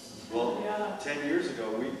am. Well, 10 years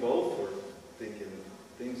ago, we both were thinking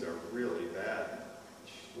things are really bad.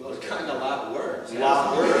 Well, it's gotten a lot worse. A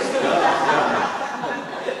lot worse.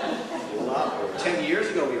 A lot worse. 10 years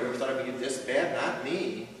ago, we never thought it would be this bad. Not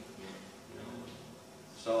me. You know.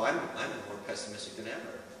 So I'm more pessimistic than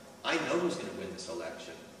ever. I know who's going to win this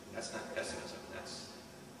election. That's not pessimism. That's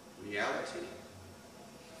reality.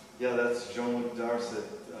 Yeah, that's Joan Darcy.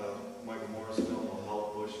 Michael Morrisville will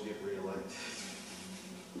help Bush get reelected.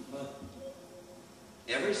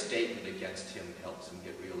 Every statement against him helps him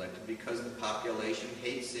get reelected because the population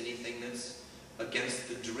hates anything that's against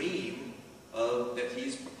the dream that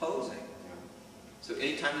he's proposing. So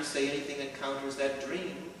anytime you say anything that counters that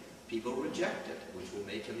dream, people reject it, which will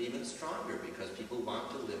make him even stronger because people want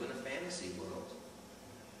to live in a fantasy world.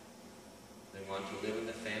 They want to live in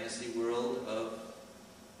the fantasy world of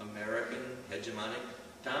American hegemonic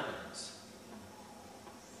dominance.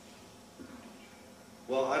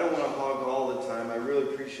 Well, I don't want to hog all the time. I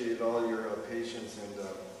really appreciate all your patience and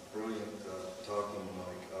brilliant talking,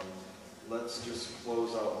 Mike. Let's just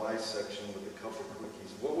close out my section with a couple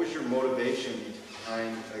quickies. What was your motivation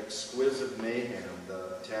behind Exquisite Mayhem,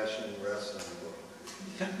 the Tashin wrestling book?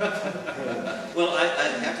 Well, I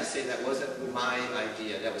have to say that wasn't my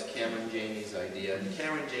idea. That was Cameron Jamie's idea. And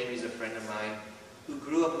Cameron Jamie's a friend of mine who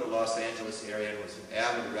grew up in the Los Angeles area and was an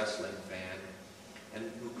avid wrestling fan, and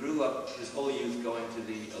who grew up his whole youth going to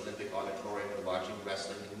the Olympic Auditorium and watching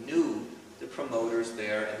wrestling, and knew the promoters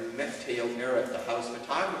there, and who met Teo Eric, the house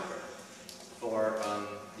photographer for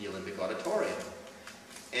the Olympic Auditorium.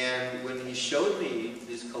 And when he showed me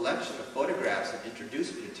his collection of photographs and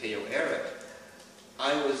introduced me to Teo Eric,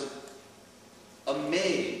 I was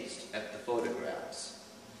amazed at the photographs.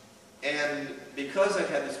 And because I've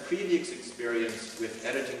had this previous experience with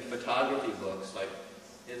editing photography books, like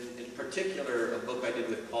in particular a book I did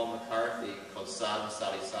with Paul McCarthy called Sa and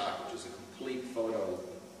Sally Sock, which is a complete photo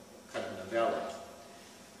kind of novella,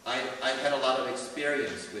 I've had a lot of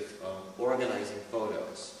experience with organizing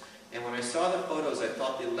photos. And when I saw the photos, I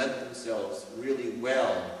thought they lent themselves really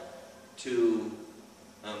well to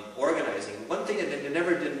organizing. One thing that had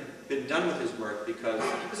never been done with his work, because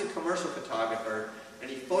he was a commercial photographer, and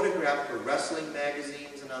he photographed for wrestling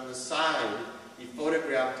magazines, and on the side, he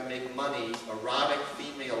photographed to make money erotic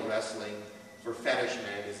female wrestling for fetish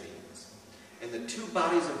magazines. And the two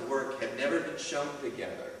bodies of work had never been shown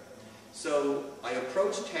together. So I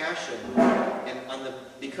approached Tashin, and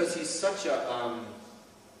because he's such a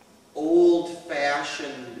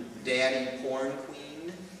old-fashioned daddy porn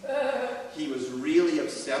queen, He was really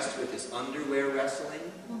obsessed with his underwear wrestling.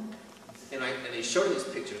 And they showed him his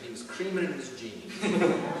picture. He was creaming in his jeans.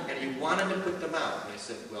 And he wanted to put them out. And I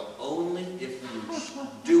said, well, only if you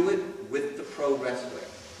do it with the pro wrestler.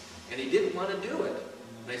 And he didn't want to do it.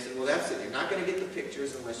 And I said, well, that's it. You're not going to get the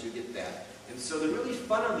pictures unless you get that. And so the really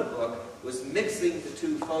fun of the book was mixing the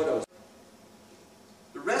two photos.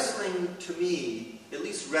 The wrestling, to me, at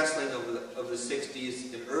least wrestling of the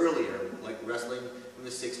 60s and earlier, like wrestling from the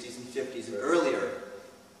 60s and 50s and earlier,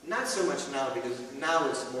 not so much now, because now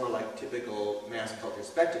it's more like typical mass culture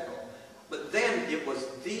spectacle. But then it was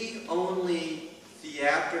the only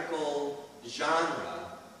theatrical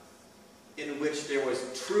genre in which there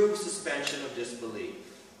was true suspension of disbelief.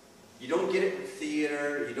 You don't get it in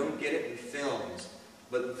theater, you don't get it in films,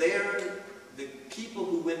 but there, the people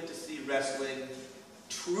who went to see wrestling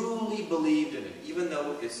truly believed in it, even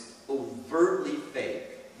though it's overtly fake.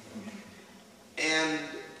 And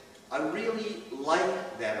I really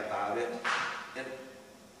liked that about it. And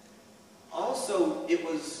also, it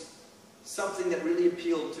was something that really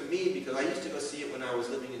appealed to me because I used to go see it when I was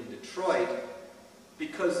living in Detroit,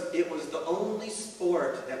 because it was the only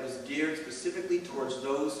sport that was geared specifically towards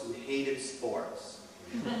those who hated sports.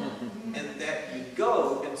 And that you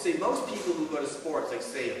go and say, most people who go to sports, like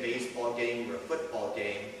say a baseball game or a football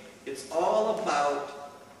game, it's all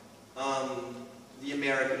about the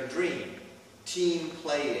American dream, team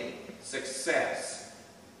playing, success.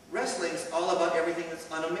 Wrestling's all about everything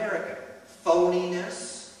that's un-American.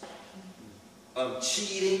 Phoniness,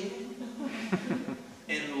 cheating,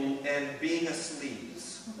 and being a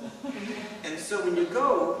sleaze. And so when you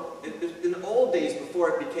go, in the old days before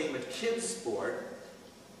it became a kid's sport,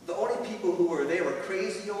 the only people who were there were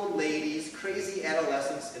crazy old ladies, crazy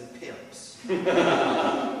adolescents, and pimps.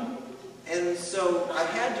 And so I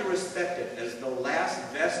had to respect it as the last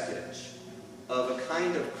vestige of a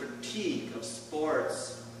kind of critique of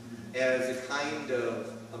sports as a kind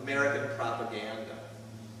of American propaganda.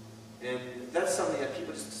 And that's something that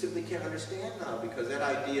people just simply can't understand now, because that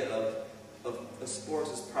idea of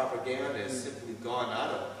sports as propaganda has simply gone out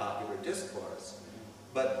of popular discourse.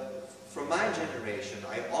 But for my generation,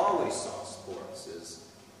 I always saw sports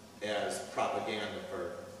as propaganda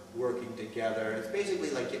for working together. It's basically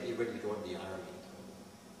like getting you ready to go in the army.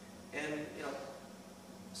 And, you know,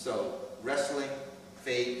 so wrestling,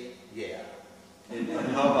 fake, yeah. And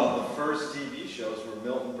how about the first TV shows were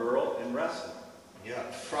Milton Berle and wrestling? Yeah,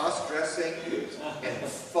 cross-dressing and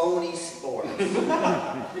phony sports.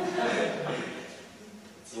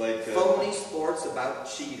 It's like phony sports about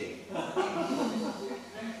cheating.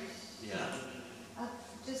 Yeah.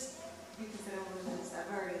 Just because I don't want to miss,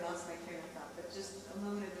 I've already lost my train of thought, but just a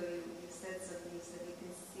moment ago you said something, you said you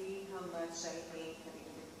can see how much I hate having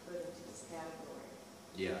been put into this category.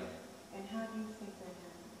 Yeah. And how do you think that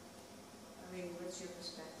happened? I mean, what's your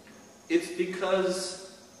perspective? It's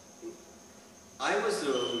because I was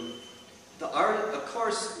the art. Of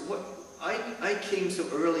course, I came so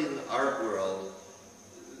early in the art world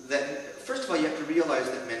that first of all you have to realize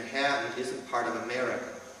that Manhattan isn't part of America.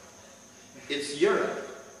 It's Europe.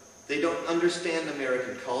 They don't understand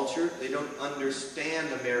American culture. They don't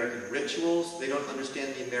understand American rituals. They don't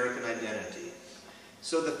understand the American identity.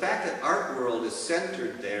 So the fact that art world is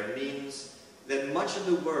centered there means that much of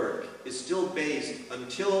the work is still based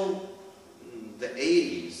until the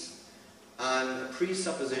 80s on a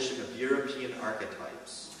presupposition of European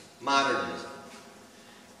archetypes, modernism.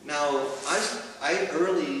 Now, I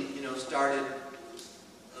early, started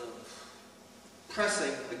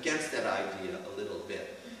pressing against that idea a little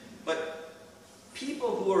bit. But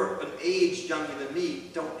people who are an age younger than me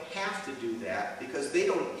don't have to do that because they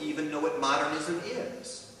don't even know what modernism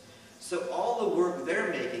is. So all the work they're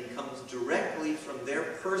making comes directly from their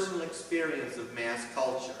personal experience of mass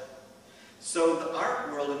culture. So the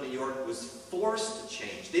art world in New York was forced to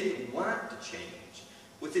change. They didn't want to change.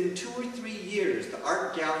 Within 2 or 3 years, the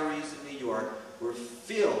art galleries in New York were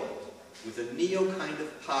filled with a neo kind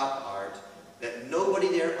of pop art that nobody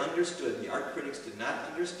there understood. The art critics did not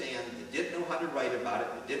understand. They didn't know how to write about it.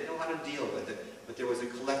 They didn't know how to deal with it. But there was a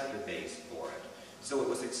collector base for it. So it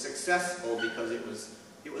was successful because it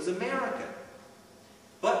was American.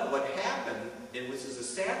 But what happened, and which is a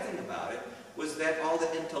sad thing about it, was that all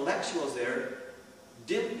the intellectuals there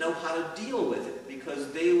didn't know how to deal with it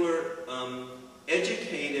because they were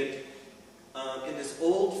educated in this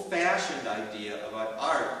old-fashioned idea about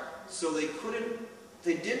art. So they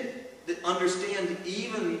didn't understand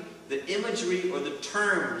even the imagery or the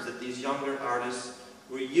terms that these younger artists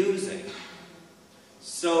were using.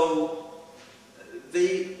 So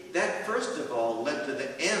that first of all led to the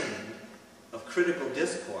end of critical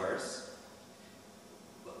discourse.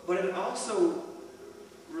 but it also,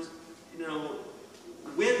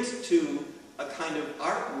 went to a kind of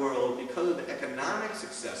art world because of the economic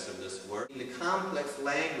success of this work, in the complex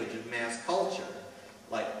language of mass culture,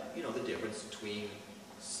 like, the difference between,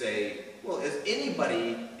 say, well, as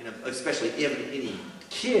anybody, especially any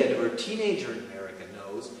kid or teenager in America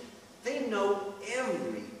knows, they know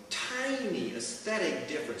every tiny aesthetic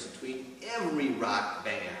difference between every rock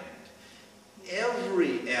band,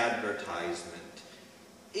 every advertisement,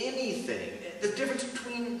 anything. The difference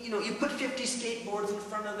between, you put 50 skateboards in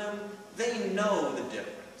front of them, they know the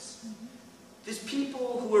difference. These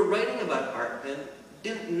people who were writing about art then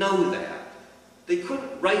didn't know that. They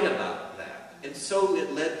couldn't write about that. And so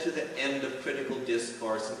it led to the end of critical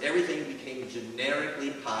discourse, and everything became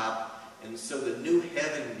generically pop, and so the new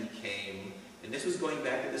heaven became, and this was going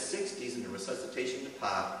back to the 60s and the resuscitation to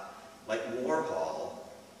pop, like Warhol,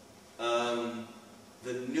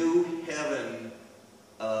 the new heaven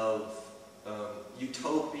of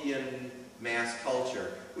utopian mass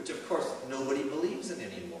culture, which of course nobody believes in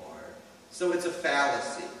anymore. So it's a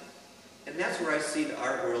fallacy. And that's where I see the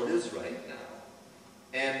art world is right now.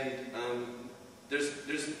 And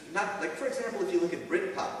there's not, like for example, if you look at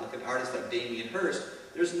Britpop, look at artists like Damien Hirst,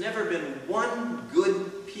 there's never been one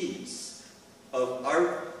good piece of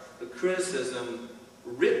art criticism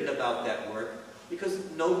written about that work because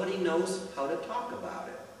nobody knows how to talk about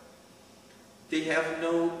it.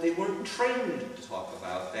 They weren't trained to talk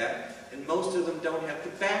about that, and most of them don't have the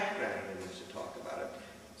background in which to talk about it.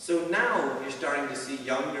 So now you're starting to see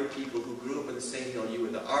younger people who grew up in the same milieu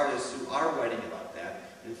with the artists who are writing about that,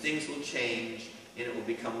 and things will change, and it will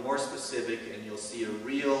become more specific, and you'll see a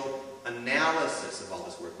real analysis of all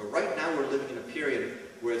this work. But right now we're living in a period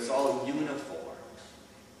where it's all uniform,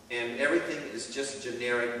 and everything is just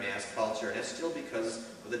generic mass culture, and that's still because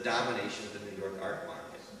of the domination of the New York art market.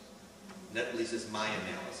 That at least is my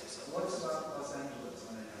analysis of it. What's about Los Angeles?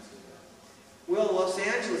 Let me ask you that. Well, Los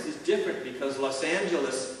Angeles is different because Los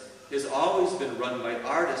Angeles has always been run by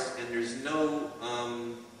artists, and there's no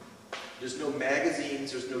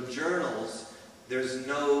magazines, there's no journals, there's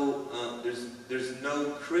no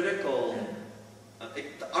critical. The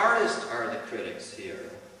artists are the critics here,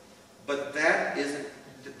 but that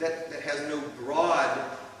has no broad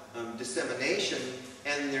dissemination,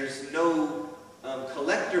 and there's no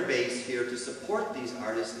collector base here to support these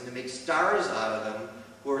artists and to make stars out of them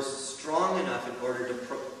who are strong enough in order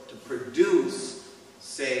to produce,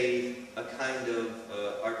 say, a kind of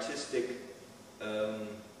artistic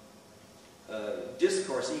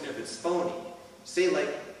discourse, even if it's phony. Say, like,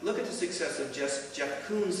 look at the success of Jeff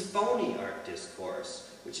Koons' phony art discourse,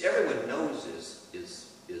 which everyone knows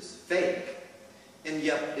is fake, and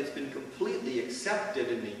yet it's been completely accepted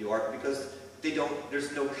in New York because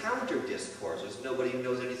there's no counter-discourse. There's nobody who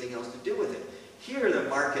knows anything else to do with it. Here, the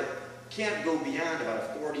market can't go beyond about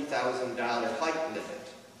a $40,000 height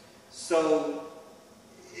limit. So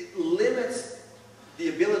it limits the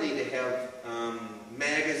ability to have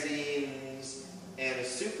magazines and a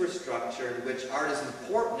superstructure in which art is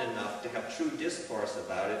important enough to have true discourse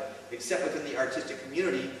about it, except within the artistic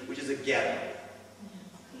community, which is a ghetto.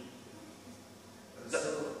 But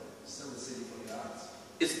it's still the city for the arts.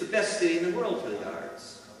 It's the best city in the world for the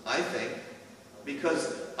arts, I think,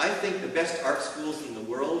 because I think the best art schools in the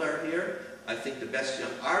world are here. I think the best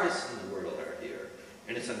young artists in the world are here.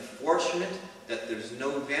 And it's unfortunate that there's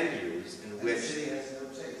no venues in which... The city has no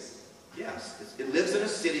taste. Yes, it lives in a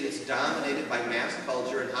city that's dominated by mass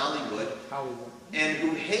culture and Hollywood, and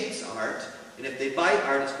who hates art, and if they buy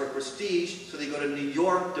art, it's for prestige, so they go to New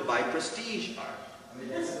York to buy prestige art. I mean,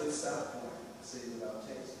 that's a good start point. The city without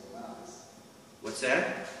taste, to be honest. What's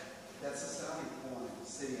that? That's a starting point. The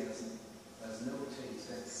city has no taste.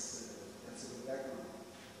 That's a good background.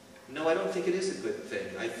 No, I don't think it is a good thing.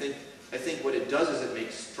 I think what it does is it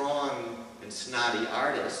makes strong and snotty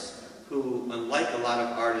artists who, unlike a lot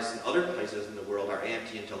of artists in other places in the world, are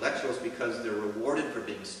anti-intellectuals because they're rewarded for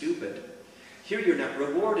being stupid. Here you're not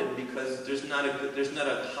rewarded because there's not a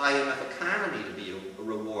high enough economy to be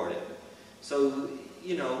rewarded. So,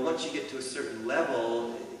 once you get to a certain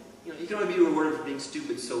level, you can only be rewarded for being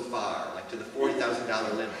stupid so far, like to the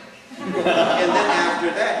 $40,000 limit. And then after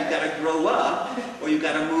that, you got to grow up, or you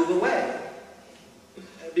got to move away,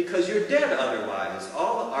 because you're dead otherwise.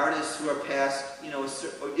 All the artists who are past, once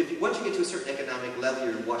you get to a certain economic level,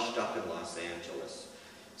 you're washed up in Los Angeles.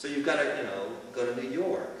 So you've got to, go to New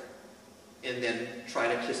York, and then try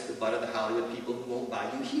to kiss the butt of the Hollywood people who won't buy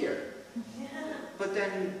you here. But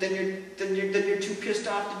then you're too pissed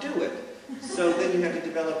off to do it. So then you have to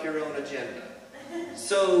develop your own agenda.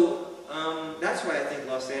 So that's why I think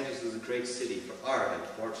Los Angeles is a great city for art.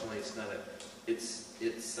 Unfortunately, it's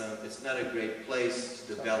not a great place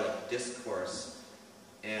to develop discourse,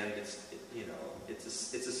 and it's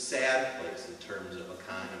a sad place in terms of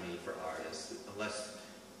economy for artists, unless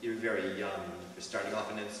you're very young, you're starting off,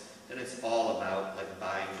 and it's all about like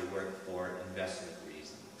buying the work for investment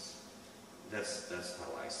reasons. That's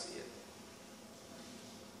how I see it.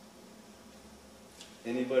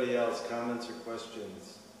 Anybody else, comments or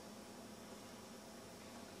questions?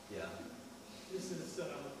 Yeah. This is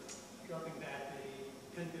dropping back maybe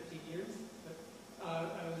 10, 15 years, but I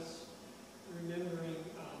was remembering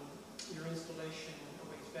your installation a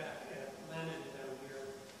ways back at Lennon down here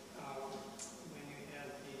when you had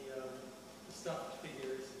the stuffed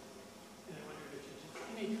figures, and I wondered if you just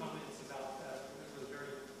any comments about that. It was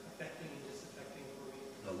very affecting and disaffecting for me.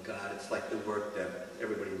 Oh God, it's like the work that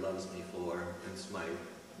everybody loves me for.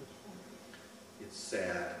 It's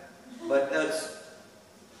sad. But that's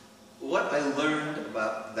what I learned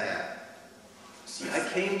about that. See, I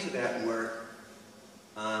came to that work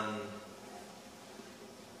I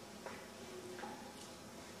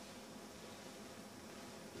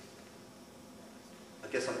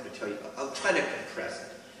guess I'm going to tell you, I'll try to compress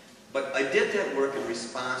it. But I did that work in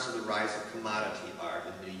response to the rise of commodity art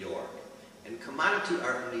in New York. And commodity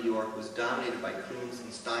art in New York was dominated by Koons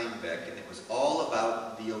and Steinbeck, and it was all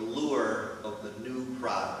about the allure of the new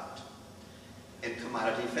product and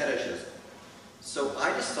commodity fetishism. So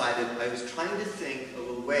I decided I was trying to think of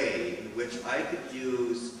a way in which I could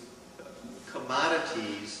use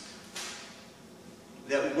commodities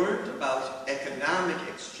that weren't about economic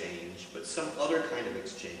exchange, but some other kind of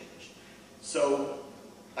exchange. So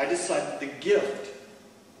I decided the gift,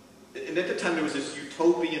 and at the time there was this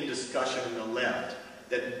utopian discussion on the left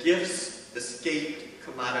that gifts escaped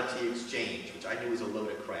commodity exchange, which I knew was a load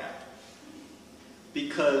of crap.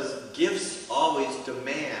 Because gifts always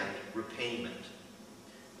demand repayment.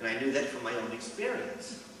 And I knew that from my own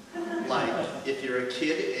experience. Like, if you're a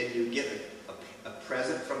kid and you get a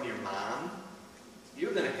present from your mom,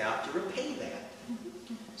 you're going to have to repay that.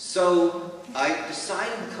 So I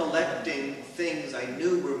decided collecting things I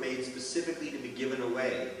knew were made specifically to be given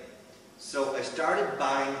away. So I started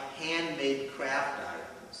buying handmade craft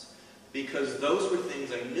items, because those were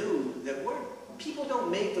things I knew that weren't, people don't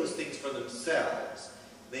make those things for themselves.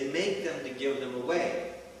 They make them to give them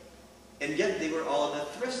away. And yet they were all in a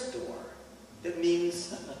thrift store. That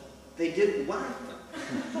means they didn't want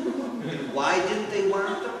them. And why didn't they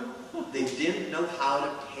want them? They didn't know how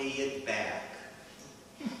to pay it back.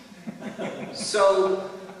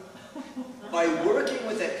 So, by working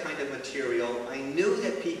with that kind of material, I knew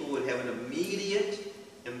that people would have an immediate,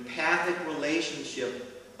 empathic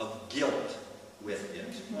relationship of guilt with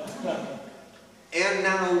it. And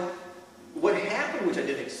now, what happened, which I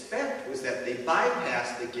didn't expect, was that they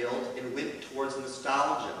bypassed the guilt and went towards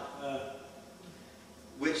nostalgia.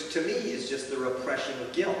 Which to me is just the repression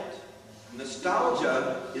of guilt.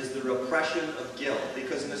 Nostalgia is the repression of guilt,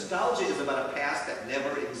 because nostalgia is about a past that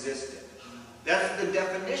never existed. That's the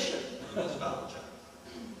definition of nostalgia.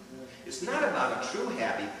 It's not about a true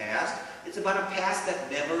happy past, it's about a past that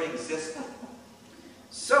never existed.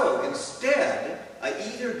 So instead, I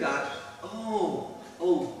either got, oh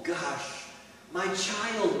gosh, my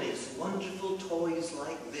child makes wonderful toys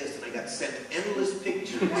like this, and I got sent endless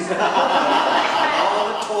pictures of all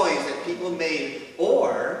the toys that people made,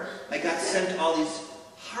 or I got sent all these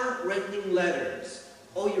heart-rending letters.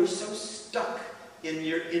 Oh, you're so stuck in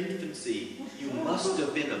your infancy. You must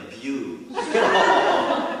have been abused.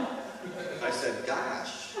 I said,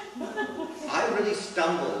 gosh, I really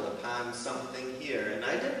stumbled upon something here, and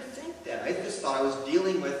I didn't think that. I just thought I was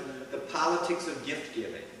dealing with the politics of gift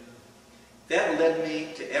giving. That led me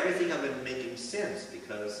to everything I've been making since,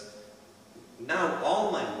 because now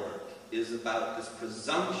all my work is about this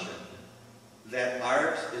presumption that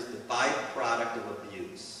art is the byproduct of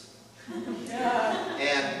abuse.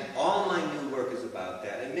 And all my new work is about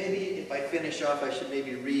that. And maybe if I finish off, I should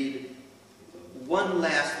maybe read one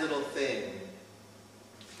last little thing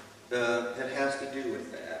that has to do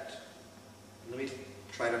with that. Let me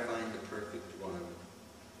try to find the perfect one.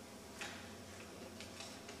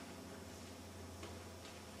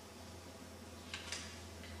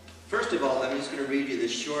 First of all, I'm just going to read you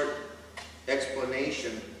this short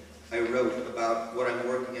explanation I wrote about what I'm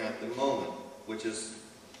working on at the moment, which is,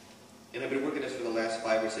 and I've been working this for the last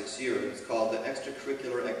 5 or 6 years. It's called the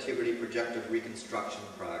Extracurricular Activity Projective Reconstruction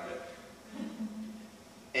Project.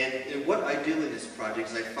 And what I do in this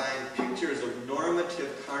project is I find pictures of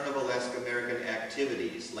normative carnivalesque American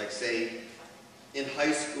activities, like say, in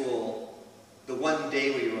high school, the one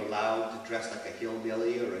day where you're allowed to dress like a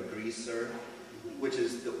hillbilly or a greaser, which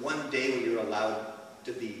is the one day where you're allowed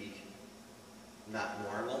to be not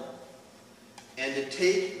normal. And to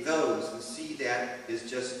take those and see that is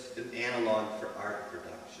just an analog for art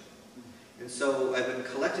production. And so I've been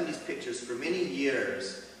collecting these pictures for many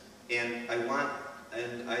years, and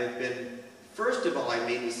I've been, first of all, I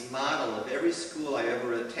made this model of every school I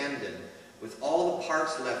ever attended with all the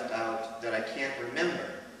parts left out that I can't remember.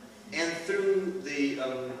 And through the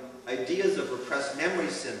ideas of repressed memory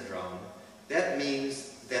syndrome, that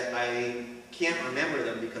means that I can't remember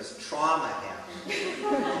them because trauma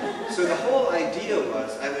happened. So the whole idea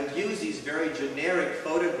was I would use these very generic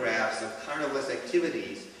photographs of carnivalist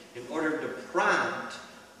activities in order to prompt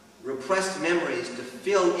repressed memories to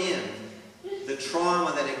fill in the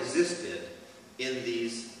trauma that existed in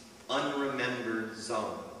these unremembered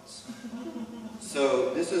zones.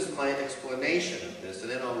 So this is my explanation of this,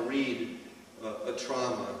 and then I'll read a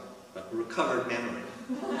recovered memory.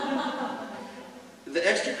 The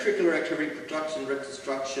extracurricular activity production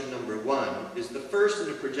reconstruction number 1 is the first in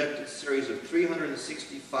a projected series of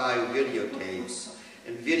 365 videotapes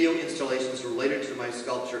and video installations related to my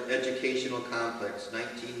sculpture Educational Complex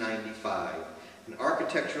 1995, an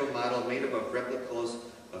architectural model made up of replicas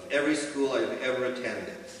of every school I've ever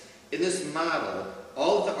attended. In this model,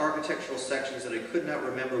 all of the architectural sections that I could not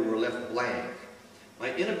remember were left blank.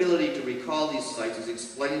 My inability to recall these sites is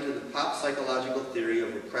explained to the pop psychological theory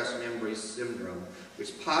of repressed memory syndrome,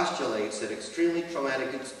 which postulates that extremely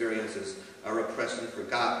traumatic experiences are repressed and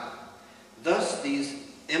forgotten. Thus, these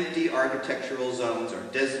empty architectural zones are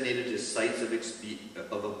designated as sites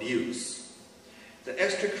of abuse. The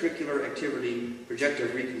extracurricular activity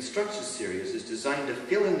projective reconstruction series is designed to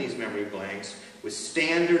fill in these memory blanks with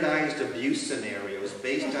standardized abuse scenarios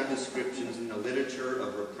based on descriptions in the literature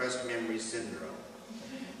of repressed memory syndrome.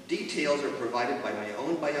 Details are provided by my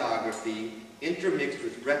own biography, intermixed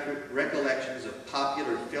with recollections of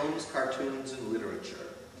popular films, cartoons, and literature.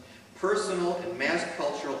 Personal and mass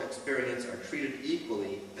cultural experience are treated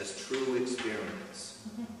equally as true experience.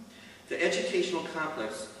 The educational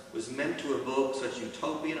complex was meant to evoke such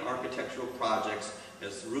utopian architectural projects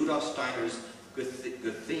as Rudolf Steiner's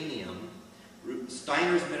Goetheanum.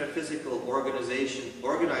 Steiner's metaphysical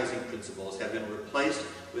organizing principles have been replaced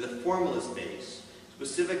with a formalist base,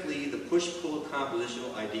 specifically the push-pull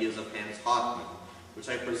compositional ideas of Hans Hofmann, which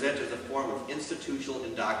I present as a form of institutional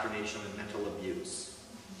indoctrination and mental abuse.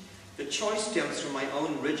 The choice stems from my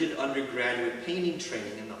own rigid undergraduate painting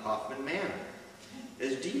training in the Hofmann manner.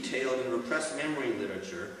 As detailed in repressed memory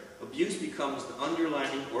literature, abuse becomes the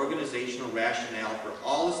underlying organizational rationale for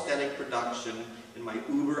all aesthetic production in my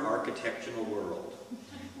uber-architectural world.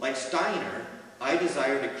 Like Steiner, I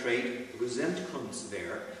desire to create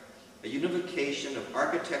Gesamtkunstwerk, a unification of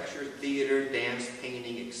architecture, theater, dance,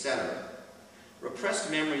 painting, etc. Repressed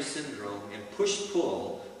memory syndrome and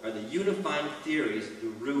push-pull are the unifying theories at the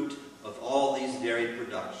root of all these varied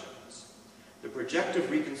productions. The projective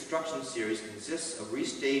reconstruction series consists of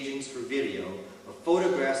restagings for video of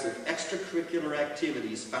photographs of extracurricular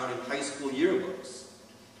activities found in high school yearbooks.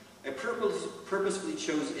 I purposefully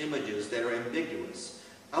chose images that are ambiguous.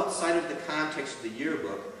 Outside of the context of the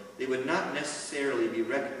yearbook, they would not necessarily be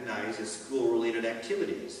recognized as school-related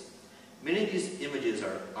activities. Many of these images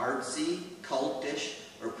are artsy, cultish,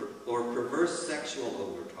 or perverse sexual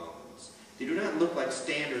overtones. They do not look like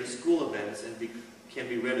standard school events and can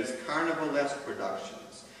be read as carnivalesque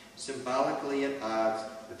productions, symbolically at odds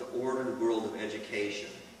with the ordered world of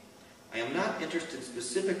education. I am not interested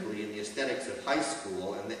specifically in the aesthetics of high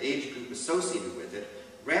school and the age group associated with it.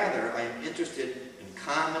 Rather, I am interested in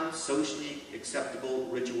common, socially acceptable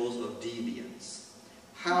rituals of deviance.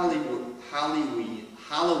 Halloween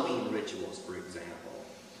rituals, for example.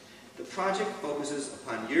 The project focuses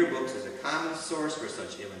upon yearbooks as a common source for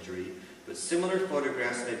such imagery, but similar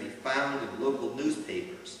photographs may be found in local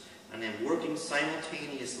newspapers, and I am working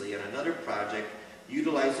simultaneously on another project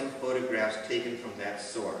utilizing photographs taken from that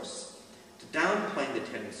source. To downplay the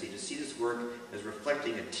tendency to see this work as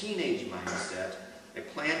reflecting a teenage mindset, I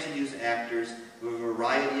plan to use actors of a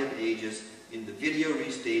variety of ages in the video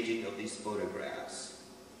restaging of these photographs.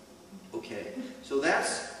 Okay, so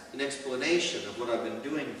that's an explanation of what I've been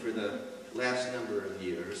doing for the last number of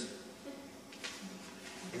years.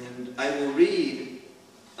 And I will read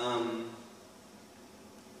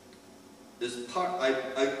this part.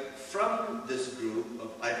 From this group,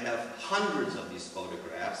 I have hundreds of these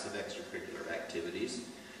photographs of extracurricular activities,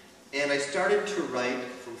 and I started to write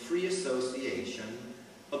from free association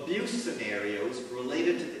abuse scenarios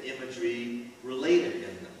related to the imagery related in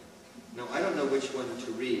them. Now, I don't know which one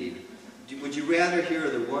to read. Would you rather hear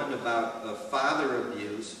the one about father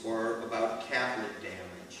abuse or about Catholic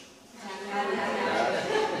damage?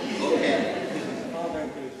 Okay.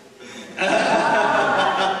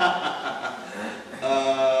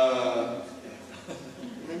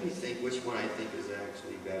 Let me think which one I think is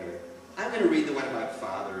actually better. I'm going to read the one about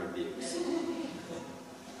father abuse.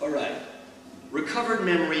 All right. Recovered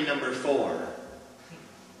memory number 4.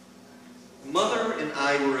 Mother and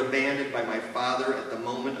I were abandoned by my father at the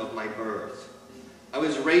moment of my birth. I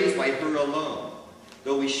was raised by her alone,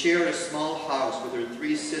 though we shared a small house with her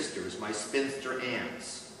 3 sisters, my spinster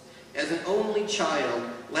aunts. As an only child,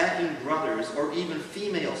 lacking brothers or even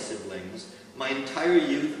female siblings, my entire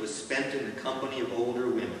youth was spent in the company of older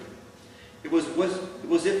women. It was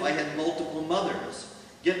as if I had multiple mothers,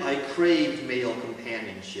 yet I craved male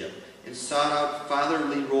companionship and sought out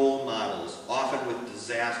fatherly role models, often with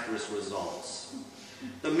disastrous results.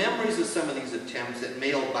 The memories of some of these attempts at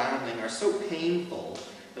male bonding are so painful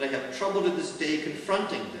that I have trouble to this day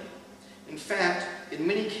confronting them. In fact, in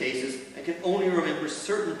many cases, I can only remember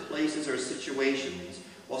certain places or situations,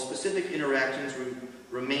 while specific interactions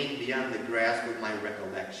remain beyond the grasp of my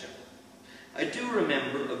recollection. I do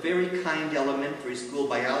remember a very kind elementary school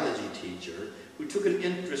biology teacher who took an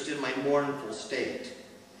interest in my mournful state.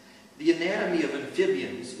 The anatomy of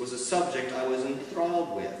amphibians was a subject I was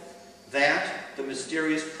enthralled with. That, the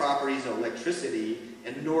mysterious properties of electricity,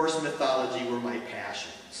 and Norse mythology were my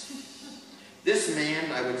passions. This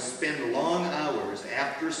man I would spend long hours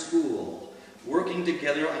after school working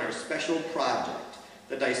together on our special project,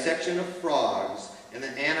 the dissection of frogs and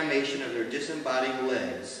the animation of their disembodied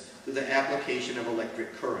legs through the application of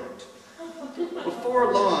electric current.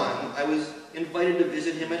 Before long, I was invited to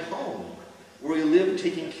visit him at home, where he lived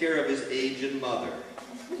taking care of his aged mother.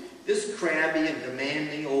 This crabby and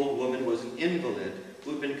demanding old woman was an invalid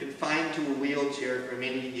who had been confined to a wheelchair for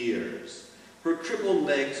many years. Her crippled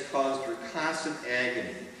legs caused her constant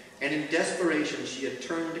agony, and in desperation she had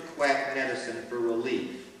turned to quack medicine for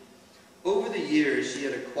relief. Over the years, she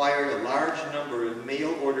had acquired a large number of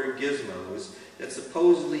mail-order gizmos that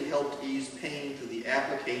supposedly helped ease pain through the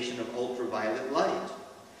application of ultraviolet light.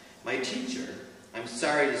 My teacher, I'm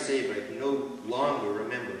sorry to say but I can no longer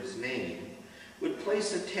remember his name, would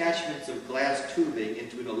place attachments of glass tubing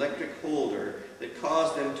into an electric holder that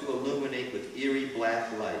caused them to illuminate with eerie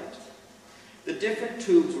black light. The different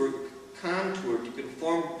tubes were contoured to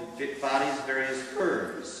conform to the body's various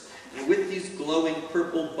curves, and with these glowing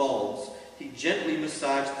purple bulbs, he gently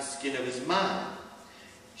massaged the skin of his mom.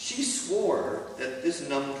 She swore that this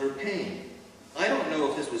numbed her pain. I don't know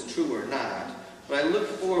if this was true or not, but I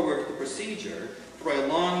looked forward to the procedure, for I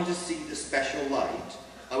longed to see the special light.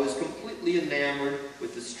 I was completely enamored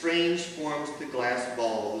with the strange forms of the glass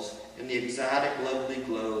bulbs and the exotic, lovely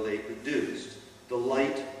glow they produced. The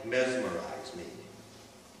light mesmerized me.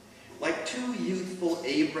 Like 2 youthful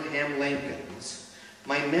Abraham Lincolns,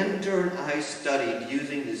 my mentor and I studied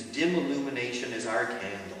using this dim illumination as our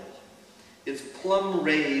candle. Its plum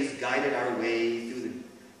rays guided our way through the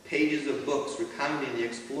pages of books recounting the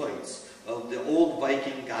exploits of the old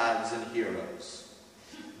Viking gods and heroes.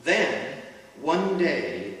 Then, one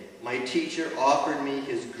day, my teacher offered me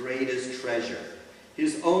his greatest treasure,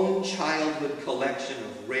 his own childhood collection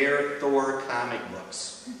of rare Thor comic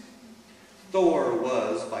books. Thor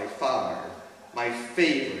was, by far, my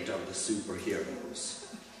favorite of the superheroes.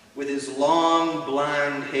 With his long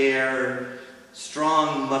blonde hair,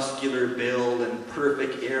 strong muscular build, and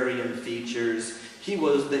perfect Aryan features, he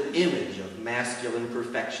was the image of masculine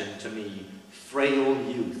perfection to me, frail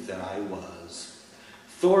youth that I was.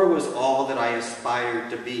 Thor was all that I aspired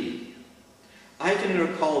to be. I can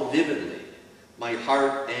recall vividly my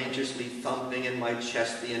heart anxiously thumping in my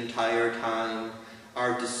chest the entire time,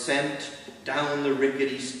 our descent down the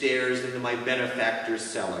rickety stairs into my benefactor's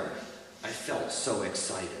cellar. I felt so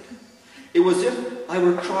excited. It was as if I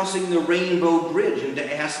were crossing the Rainbow Bridge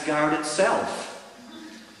into Asgard itself.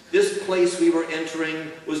 This place we were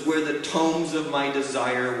entering was where the tomes of my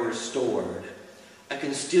desire were stored. I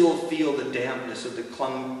can still feel the dampness of the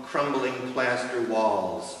crumbling plaster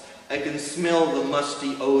walls. I can smell the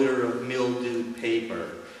musty odor of mildewed paper.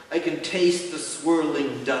 I can taste the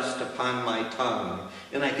swirling dust upon my tongue,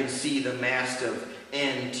 and I can see the massive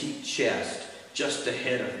antique chest just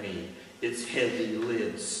ahead of me, its heavy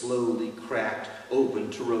lid slowly cracked open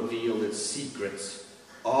to reveal its secrets.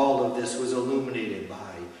 All of this was illuminated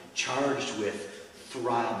by, charged with,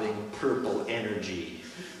 throbbing purple energy.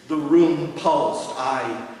 The room pulsed.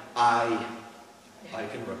 I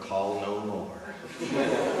can recall no more.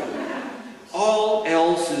 All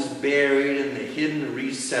else is buried in the hidden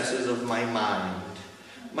recesses of my mind.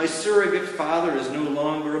 My surrogate father is no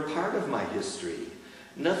longer a part of my history.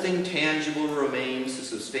 Nothing tangible remains to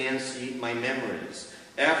substantiate my memories.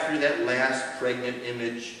 After that last pregnant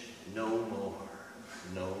image, no more,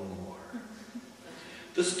 no more.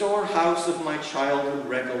 The storehouse of my childhood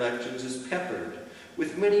recollections is peppered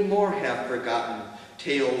with many more half-forgotten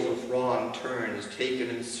tales of wrong turns taken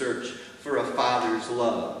in search for a father's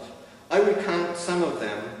love. I recount some of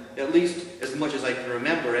them, at least as much as I can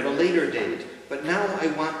remember, at a later date, but now I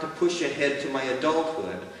want to push ahead to my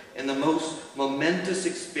adulthood and the most momentous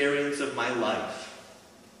experience of my life.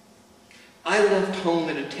 I left home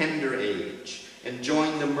at a tender age and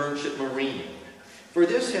joined the Merchant Marine, for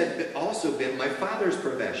this had also been my father's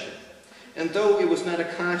profession. And though it was not a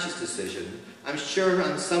conscious decision, I'm sure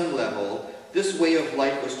on some level this way of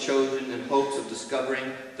life was chosen in hopes of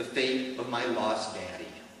discovering the fate of my lost daddy.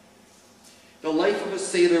 The life of a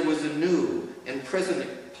sailor was a new and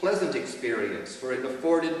pleasant experience, for it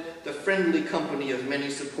afforded the friendly company of many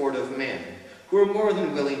supportive men who were more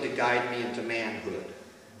than willing to guide me into manhood.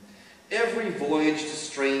 Every voyage to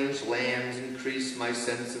strange lands increased my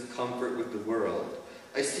sense of comfort with the world.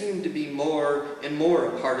 I seemed to be more and more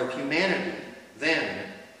a part of humanity. Then,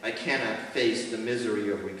 I cannot face the misery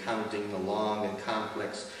of recounting the long and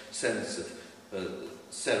complex set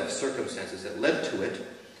of circumstances that led to it.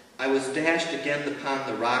 I was dashed again upon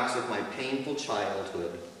the rocks of my painful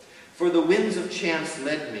childhood. For the winds of chance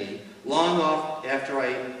led me, long off after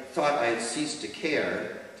I thought I had ceased to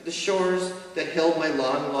care, to the shores that held my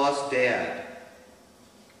long-lost dad.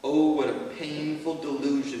 Oh, what a painful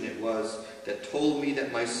delusion it was that told me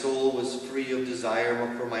that my soul was free of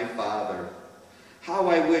desire for my father. How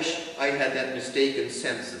I wish I had that mistaken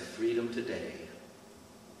sense of freedom today.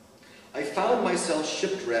 I found myself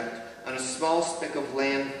shipwrecked on a small speck of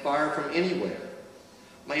land far from anywhere.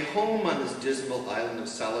 My home on this dismal island of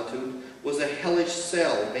solitude was a hellish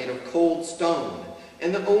cell made of cold stone,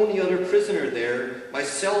 and the only other prisoner there, my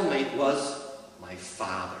cellmate, was my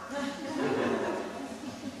father.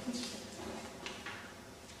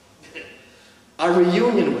 Our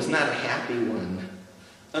reunion was not a happy one.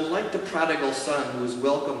 Unlike the prodigal son who was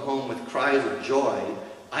welcomed home with cries of joy,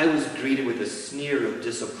 I was greeted with a sneer of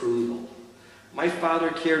disapproval. My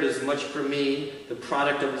father cared as much for me, the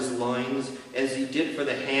product of his loins, as he did for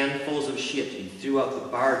the handfuls of shit he threw out the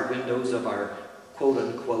barred windows of our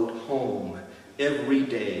quote-unquote home every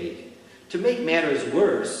day. To make matters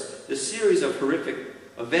worse, the series of horrific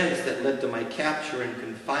events that led to my capture and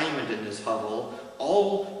confinement in this hovel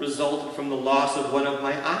all resulted from the loss of one of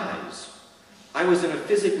my eyes. I was in a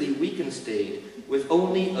physically weakened state with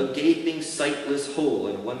only a gaping, sightless hole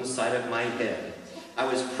in one side of my head. I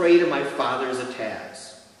was prey to my father's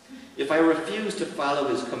attacks. If I refused to follow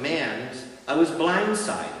his commands, I was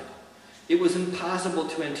blindsided. It was impossible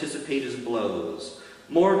to anticipate his blows.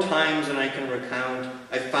 More times than I can recount,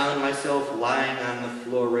 I found myself lying on the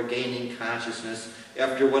floor regaining consciousness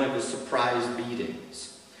after one of his surprise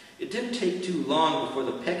beatings. It didn't take too long before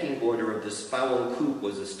the pecking order of this foul coop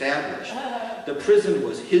was established. The prison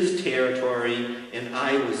was his territory, and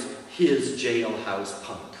I was his jailhouse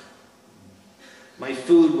punk. My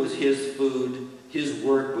food was his food, his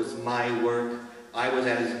work was my work, I was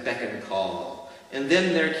at his beck and call. And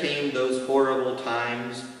then there came those horrible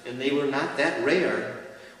times, and they were not that rare,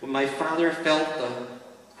 when my father felt the,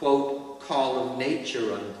 quote, call of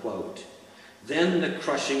nature, unquote. Then the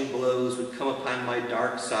crushing blows would come upon my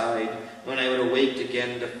dark side, when I would awake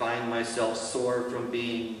again to find myself sore from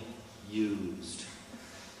being used.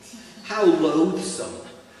 How loathsome!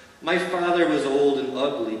 My father was old and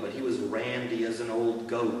ugly, but he was randy as an old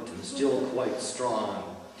goat and still quite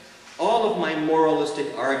strong. All of my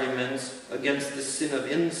moralistic arguments against the sin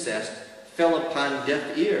of incest fell upon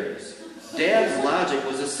deaf ears. Dad's logic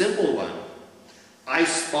was a simple one. I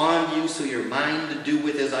spawned you so you're mine to do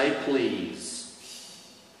with as I please.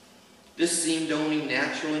 This seemed only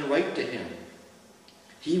natural and right to him.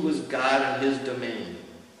 He was God in his domain.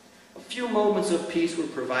 A few moments of peace were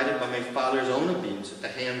provided by my father's own abuse at the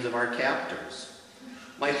hands of our captors.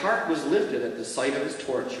 My heart was lifted at the sight of his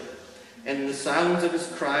torture, and the sounds of his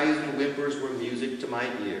cries and whimpers were music to my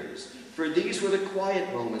ears, for these were the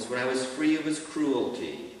quiet moments when I was free of his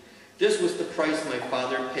cruelty. This was the price my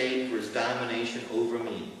father paid for his domination over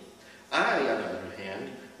me. I, on the other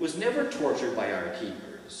hand, was never tortured by our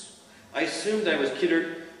keepers. I assumed I was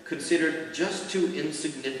considered just too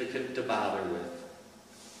insignificant to bother with.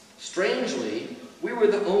 Strangely, we were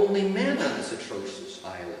the only men on this atrocious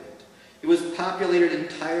island. It was populated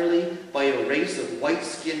entirely by a race of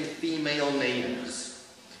white-skinned female natives.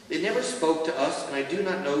 They never spoke to us, and I do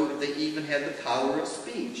not know if they even had the power of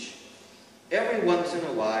speech. Every once in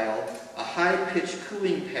a while, a high-pitched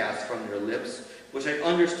cooing passed from their lips, which I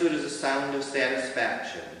understood as a sound of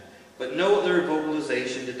satisfaction, but no other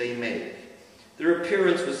vocalization did they make. Their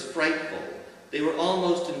appearance was frightful. They were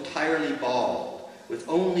almost entirely bald, with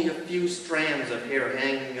only a few strands of hair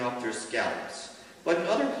hanging off their scalps. But in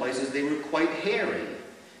other places they were quite hairy.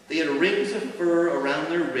 They had rings of fur around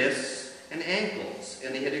their wrists and ankles,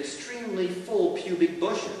 and they had extremely full pubic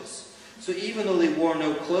bushes. So even though they wore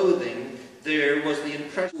no clothing, there was the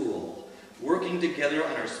impression, working together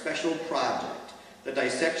on our special project, the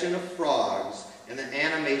dissection of frogs and the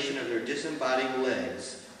animation of their disembodied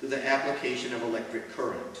legs through the application of electric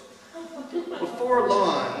current. Before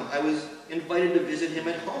long, I was invited to visit him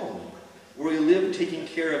at home, where he lived taking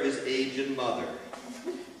care of his aged mother.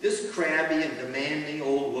 This crabby and demanding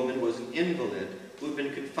old woman was an invalid who had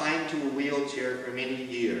been confined to a wheelchair for many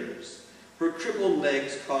years. Her crippled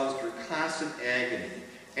legs caused her constant agony,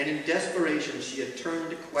 and in desperation she had turned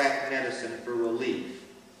to quack medicine for relief.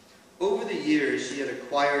 Over the years, she had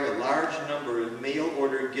acquired a large number of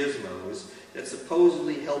mail-order gizmos that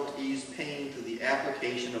supposedly helped ease pain through the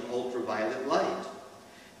application of ultraviolet light.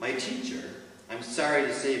 My teacher, I'm sorry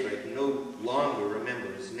to say but I can no longer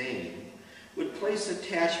remember his name, would place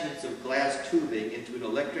attachments of glass tubing into an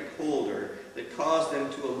electric holder that caused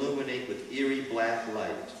them to illuminate with eerie black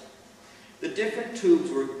light. The different tubes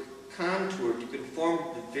were contoured to conform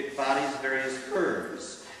to the body's various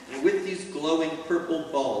curves, and with these glowing purple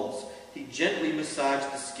bulbs, he gently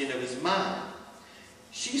massaged the skin of his mom.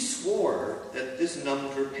 She swore that this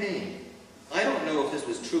numbed her pain. I don't know if this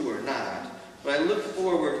was true or not, but I looked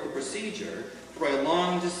forward to the procedure, for I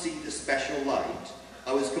longed to see the special light.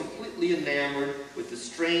 I was completely enamored with the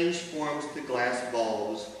strange forms of the glass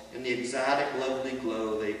bulbs and the exotic, lovely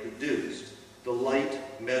glow they produced. The light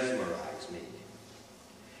mesmerized me.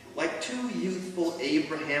 Like two youthful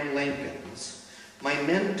Abraham Lincolns, my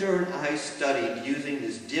mentor and I studied using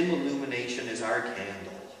this dim illumination as our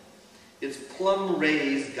candle. Its plum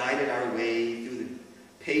rays guided our way through the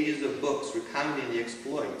pages of books recounting the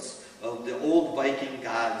exploits of the old Viking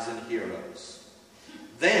gods and heroes.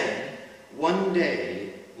 Then, one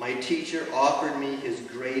day, my teacher offered me his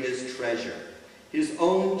greatest treasure, his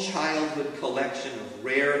own childhood collection of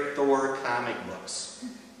rare Thor comic books.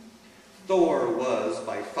 Thor was,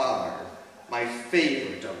 by far, my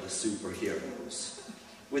favorite of the superheroes.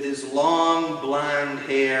 With his long blonde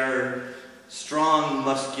hair, strong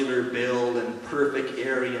muscular build, and perfect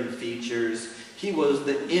Aryan features, he was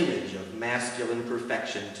the image of masculine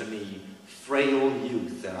perfection to me, frail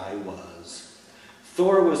youth that I was.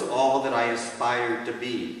 Thor was all that I aspired to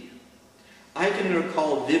be. I can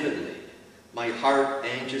recall vividly my heart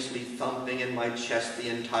anxiously thumping in my chest the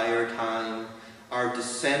entire time, our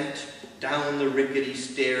descent down the rickety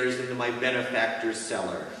stairs into my benefactor's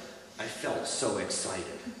cellar. I felt so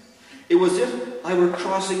excited. It was as if I were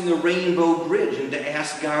crossing the Rainbow Bridge into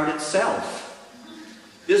Asgard itself.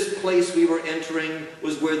 This place we were entering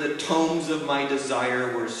was where the tomes of my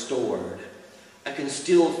desire were stored. I can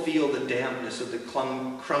still feel the dampness of the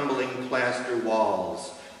crumbling plaster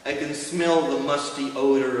walls. I can smell the musty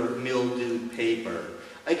odor of mildewed paper.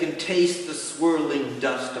 I can taste the swirling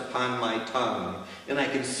dust upon my tongue, and I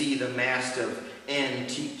can see the massive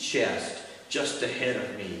antique chest just ahead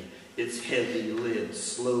of me, its heavy lid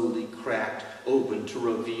slowly cracked open to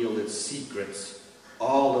reveal its secrets.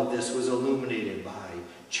 All of this was illuminated by,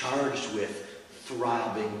 charged with,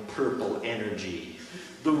 throbbing purple energy.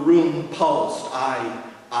 The room pulsed.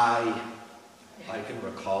 I can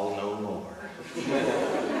recall no more.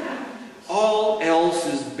 All else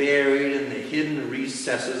is buried in the hidden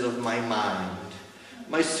recesses of my mind.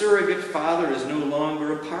 My surrogate father is no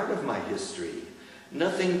longer a part of my history.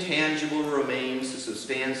 Nothing tangible remains to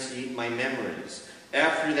substantiate my memories.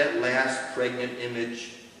 After that last pregnant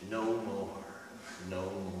image, no more, no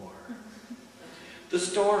more. The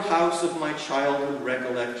storehouse of my childhood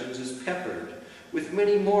recollections is peppered with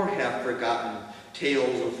many more half-forgotten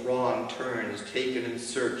tales of wrong turns taken in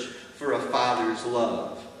search for a father's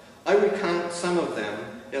love. I recount some of them,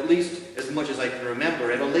 at least as much as I can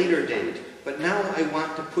remember, at a later date, but now I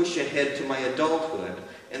want to push ahead to my adulthood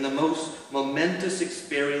and the most momentous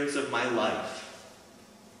experience of my life.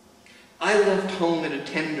 I left home at a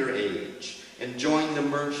tender age and joined the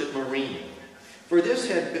Merchant Marine, for this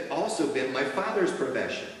had also been my father's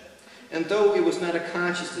profession. And though it was not a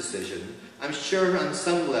conscious decision, I'm sure on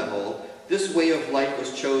some level this way of life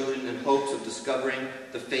was chosen in hopes of discovering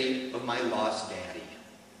the fate of my lost daddy.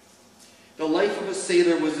 The life of a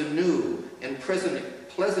sailor was a new and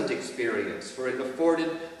pleasant experience, for it afforded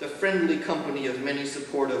the friendly company of many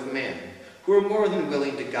supportive men who were more than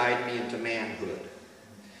willing to guide me into manhood.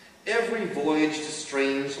 Every voyage to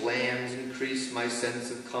strange lands increased my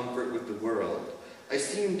sense of comfort with the world. I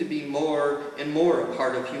seemed to be more and more a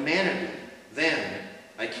part of humanity. Then,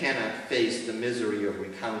 I cannot face the misery of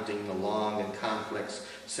recounting the long and complex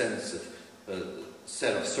set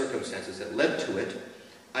of circumstances that led to it.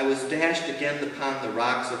 I was dashed again upon the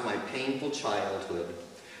rocks of my painful childhood.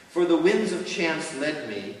 For the winds of chance led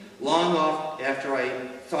me, long off after I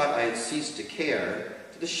thought I had ceased to care,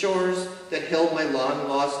 to the shores that held my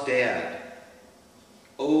long-lost dad.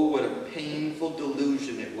 Oh, what a painful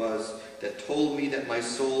delusion it was that told me that my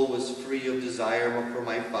soul was free of desire for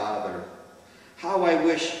my father. How I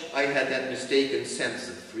wish I had that mistaken sense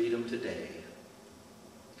of freedom today.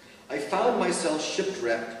 I found myself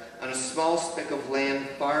shipwrecked on a small speck of land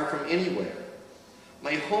far from anywhere.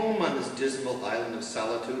 My home on this dismal island of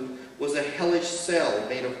solitude was a hellish cell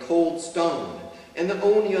made of cold stone, and the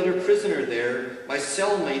only other prisoner there, my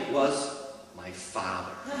cellmate, was my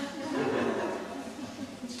father.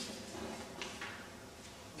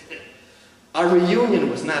 Our reunion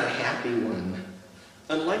was not a happy one.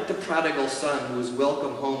 Unlike the prodigal son who was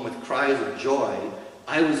welcomed home with cries of joy,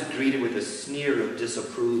 I was greeted with a sneer of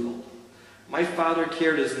disapproval. My father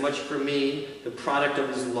cared as much for me, the product of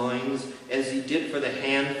his loins, as he did for the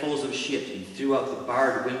handfuls of shit he threw out the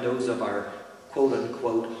barred windows of our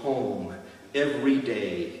quote-unquote home every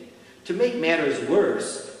day. To make matters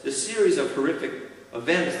worse, the series of horrific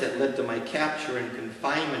events that led to my capture and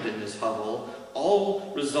confinement in this hovel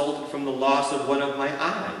all resulted from the loss of one of my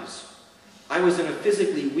eyes. I was in a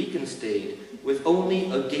physically weakened state with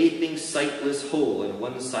only a gaping, sightless hole in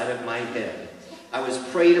one side of my head. I was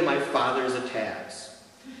prey to my father's attacks.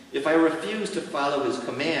 If I refused to follow his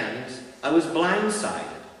commands, I was blindsided.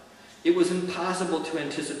 It was impossible to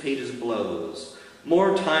anticipate his blows.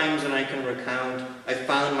 More times than I can recount, I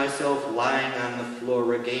found myself lying on the floor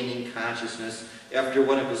regaining consciousness after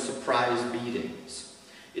one of his surprise beatings.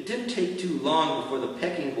 It didn't take too long before the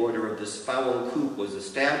pecking order of this foul coop was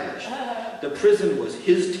established. The prison was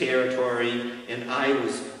his territory, and I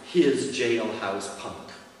was his jailhouse punk.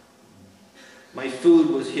 My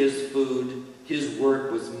food was his food, his work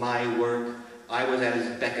was my work, I was at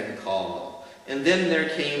his beck and call. And then there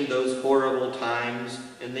came those horrible times,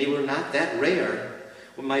 and they were not that rare,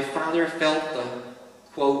 when my father felt the,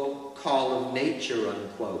 quote, call of nature,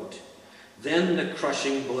 unquote. Then the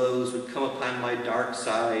crushing blows would come upon my dark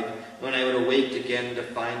side, when I would awake again to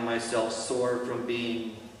find myself sore from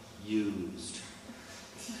being used.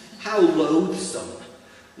 How loathsome!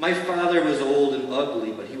 My father was old and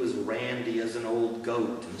ugly, but he was randy as an old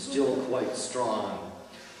goat and still quite strong.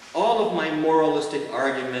 All of my moralistic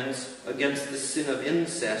arguments against the sin of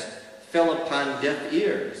incest fell upon deaf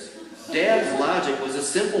ears. Dad's logic was a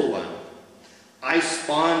simple one. I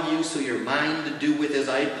spawned you so you're mine to do with as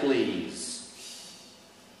I please.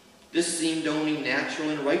 This seemed only natural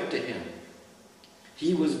and right to him.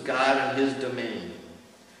 He was God in his domain.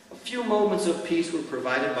 A few moments of peace were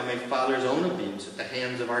provided by my father's own abuse at the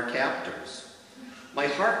hands of our captors. My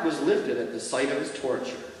heart was lifted at the sight of his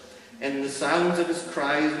torture, and the sounds of his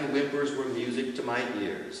cries and whimpers were music to my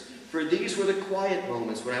ears, for these were the quiet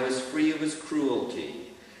moments when I was free of his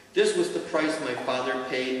cruelty. This was the price my father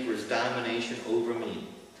paid for his domination over me.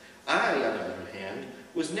 I, on the other hand,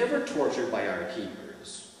 was never tortured by our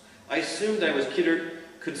keepers. I assumed I was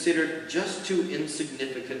considered just too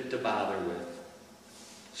insignificant to bother with.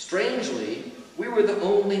 Strangely, we were the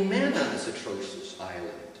only men on this atrocious island.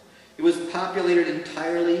 It was populated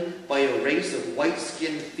entirely by a race of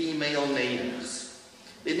white-skinned female natives.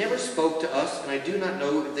 They never spoke to us, and I do not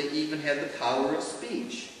know if they even had the power of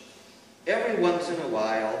speech. Every once in a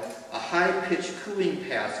while, a high-pitched cooing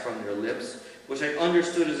passed from their lips, which I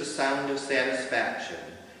understood as a sound of satisfaction,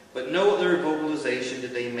 but no other vocalization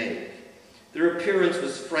did they make. Their appearance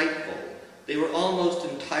was frightful. They were almost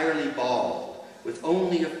entirely bald, with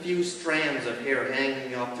only a few strands of hair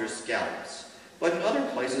hanging off their scalps. But in other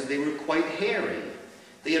places they were quite hairy.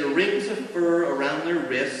 They had rings of fur around their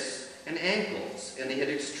wrists and ankles, and they had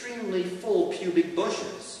extremely full pubic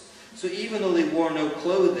bushes. So even though they wore no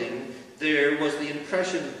clothing, there was the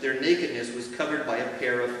impression that their nakedness was covered by a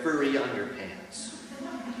pair of furry underpants.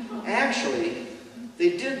 Actually,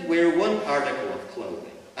 they did wear one article of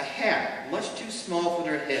clothing, a hat much too small for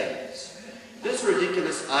their heads. This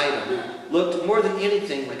ridiculous item looked more than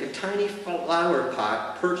anything like a tiny flower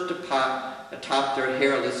pot perched atop their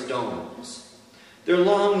hairless domes. Their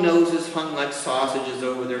long noses hung like sausages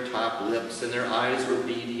over their top lips, and their eyes were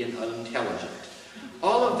beady and unintelligent.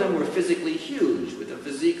 All of them were physically huge, with the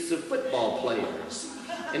physiques of football players,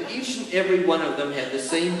 and each and every one of them had the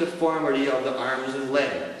same deformity of the arms and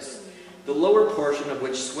legs, the lower portion of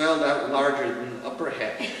which swelled out larger than the upper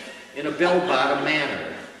in a bell-bottom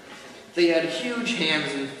manner. They had huge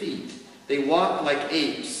hands and feet. They walked like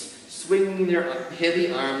apes, swinging their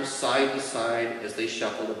heavy arms side to side as they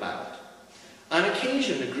shuffled about. On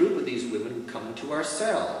occasion, a group of these women would come into our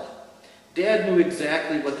cell. Dad knew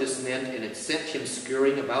exactly what this meant, and it sent him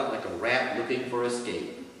scurrying about like a rat looking for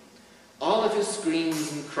escape. All of his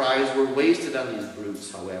screams and cries were wasted on these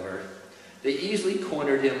brutes, however. They easily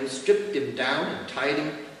cornered him, stripped him down, and tied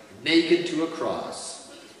him naked to a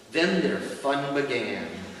cross. Then their fun began,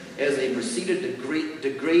 as they proceeded to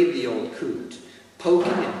degrade the old coot,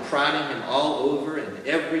 poking and prodding him all over in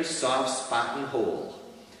every soft spot and hole.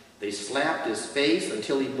 They slapped his face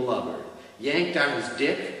until he blubbered, yanked on his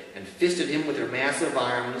dick, and fisted him with their massive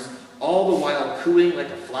arms, all the while cooing like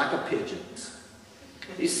a flock of pigeons.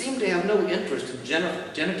 They seemed to have no interest in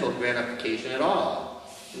genital gratification at all.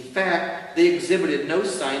 In fact, they exhibited no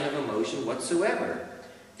sign of emotion whatsoever.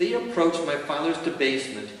 They approached my father's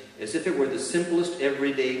debasement as if it were the simplest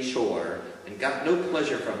everyday chore, and got no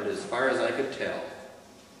pleasure from it as far as I could tell.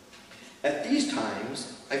 At these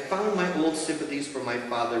times, I found my old sympathies for my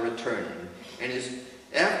father returning, and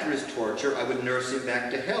after his torture, I would nurse him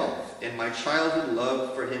back to health, and my childhood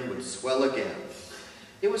love for him would swell again.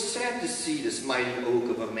 It was sad to see this mighty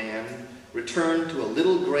oak of a man return to a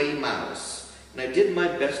little gray mouse, and I did my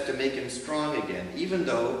best to make him strong again, even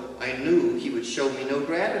though I knew he would show me no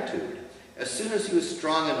gratitude. As soon as he was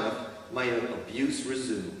strong enough, my abuse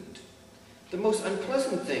resumed. The most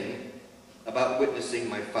unpleasant thing about witnessing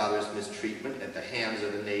my father's mistreatment at the hands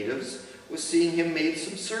of the natives was seeing him made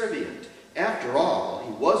subservient. After all,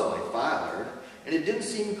 he was my father, and it didn't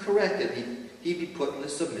seem correct that he be put in the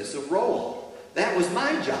submissive role. That was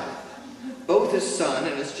my job, both as son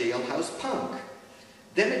and as jailhouse punk.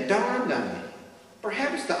 Then it dawned on me.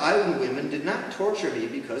 Perhaps the island women did not torture me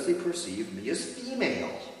because they perceived me as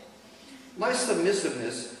female. My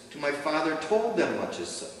submissiveness to my father told them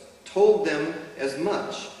as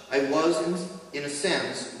much. I was, in a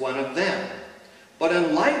sense, one of them. But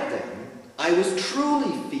unlike them, I was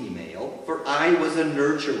truly female, for I was a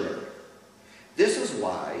nurturer. This is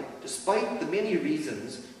why, despite the many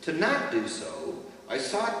reasons to not do so, I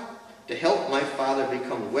sought to help my father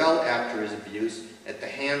become well after his abuse at the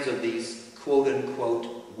hands of these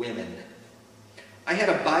quote-unquote women. I had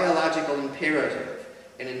a biological imperative,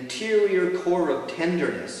 an interior core of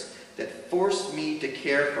tenderness that forced me to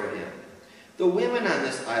care for him. The women on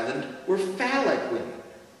this island were phallic women.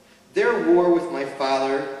 Their war with my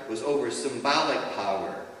father was over symbolic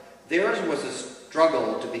power. Theirs was a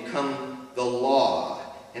struggle to become the law,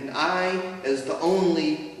 and I, as the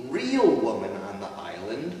only real woman on the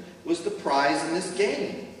island, was the prize in this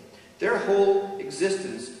game. Their whole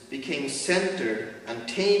existence became centered on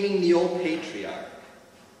taming the old patriarch.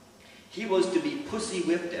 He was to be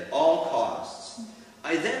pussy-whipped at all costs.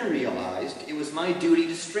 I then realized it was my duty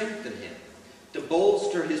to strengthen him, to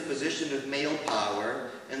bolster his position of male power,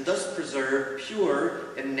 and thus preserve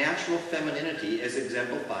pure and natural femininity as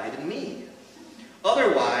exemplified in me.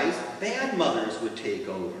 Otherwise, bad mothers would take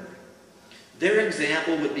over. Their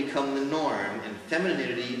example would become the norm, and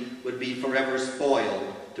femininity would be forever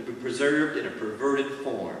spoiled, to be preserved in a perverted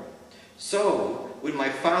form. So, when my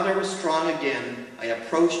father was strong again, I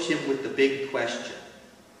approached him with the big question.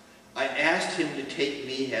 I asked him to take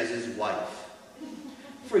me as his wife.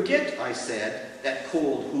 Forget, I said, that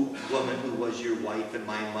cold woman who was your wife and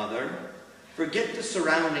my mother. Forget the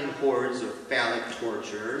surrounding hordes of phallic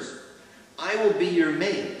torturers. I will be your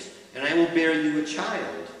mate, and I will bear you a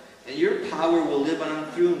child, and your power will live on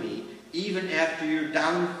through me, even after your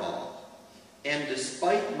downfall. And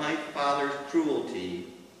despite my father's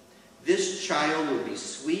cruelty, this child will be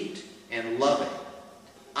sweet and loving.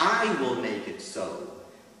 I will make it so.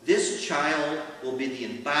 This child will be the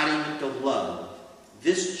embodiment of love.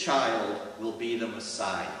 This child will be the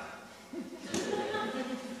Messiah.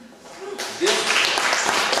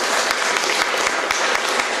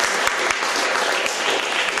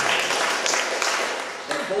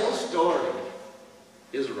 The whole story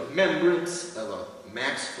is a remembrance of a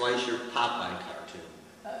Max Fleischer Popeye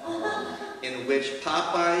cartoon, in which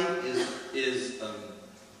Popeye is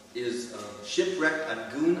shipwrecked on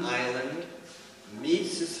Goon Island,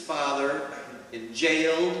 meets his father, in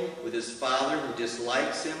jail with his father who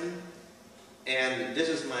dislikes him, and this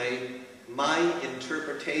is my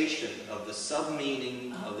interpretation of the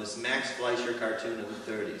sub-meaning of this Max Fleischer cartoon of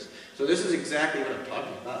the 30s. So this is exactly what I'm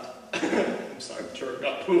talking about. I'm sorry, I'm tearing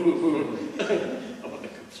up. About the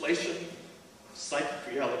conflation of psychic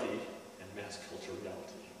reality and mass culture reality.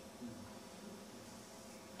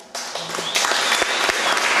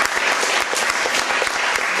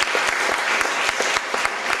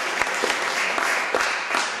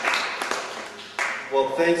 Well,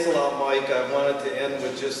 thanks a lot, Mike. I wanted to end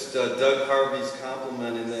with just Doug Harvey's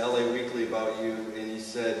compliment in the LA Weekly about you, and he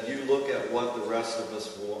said, "You look at what the rest of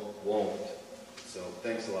us won't." So,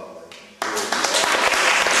 thanks a lot, Mike.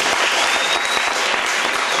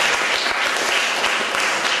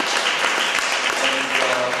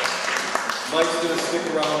 Mike's going to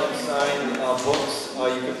stick around and sign books.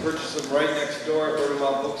 You can purchase them right next door at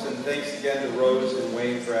Bergamot Books. And thanks again to Rose and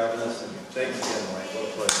Wayne for having us. And thanks again, Mike. What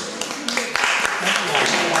a pleasure.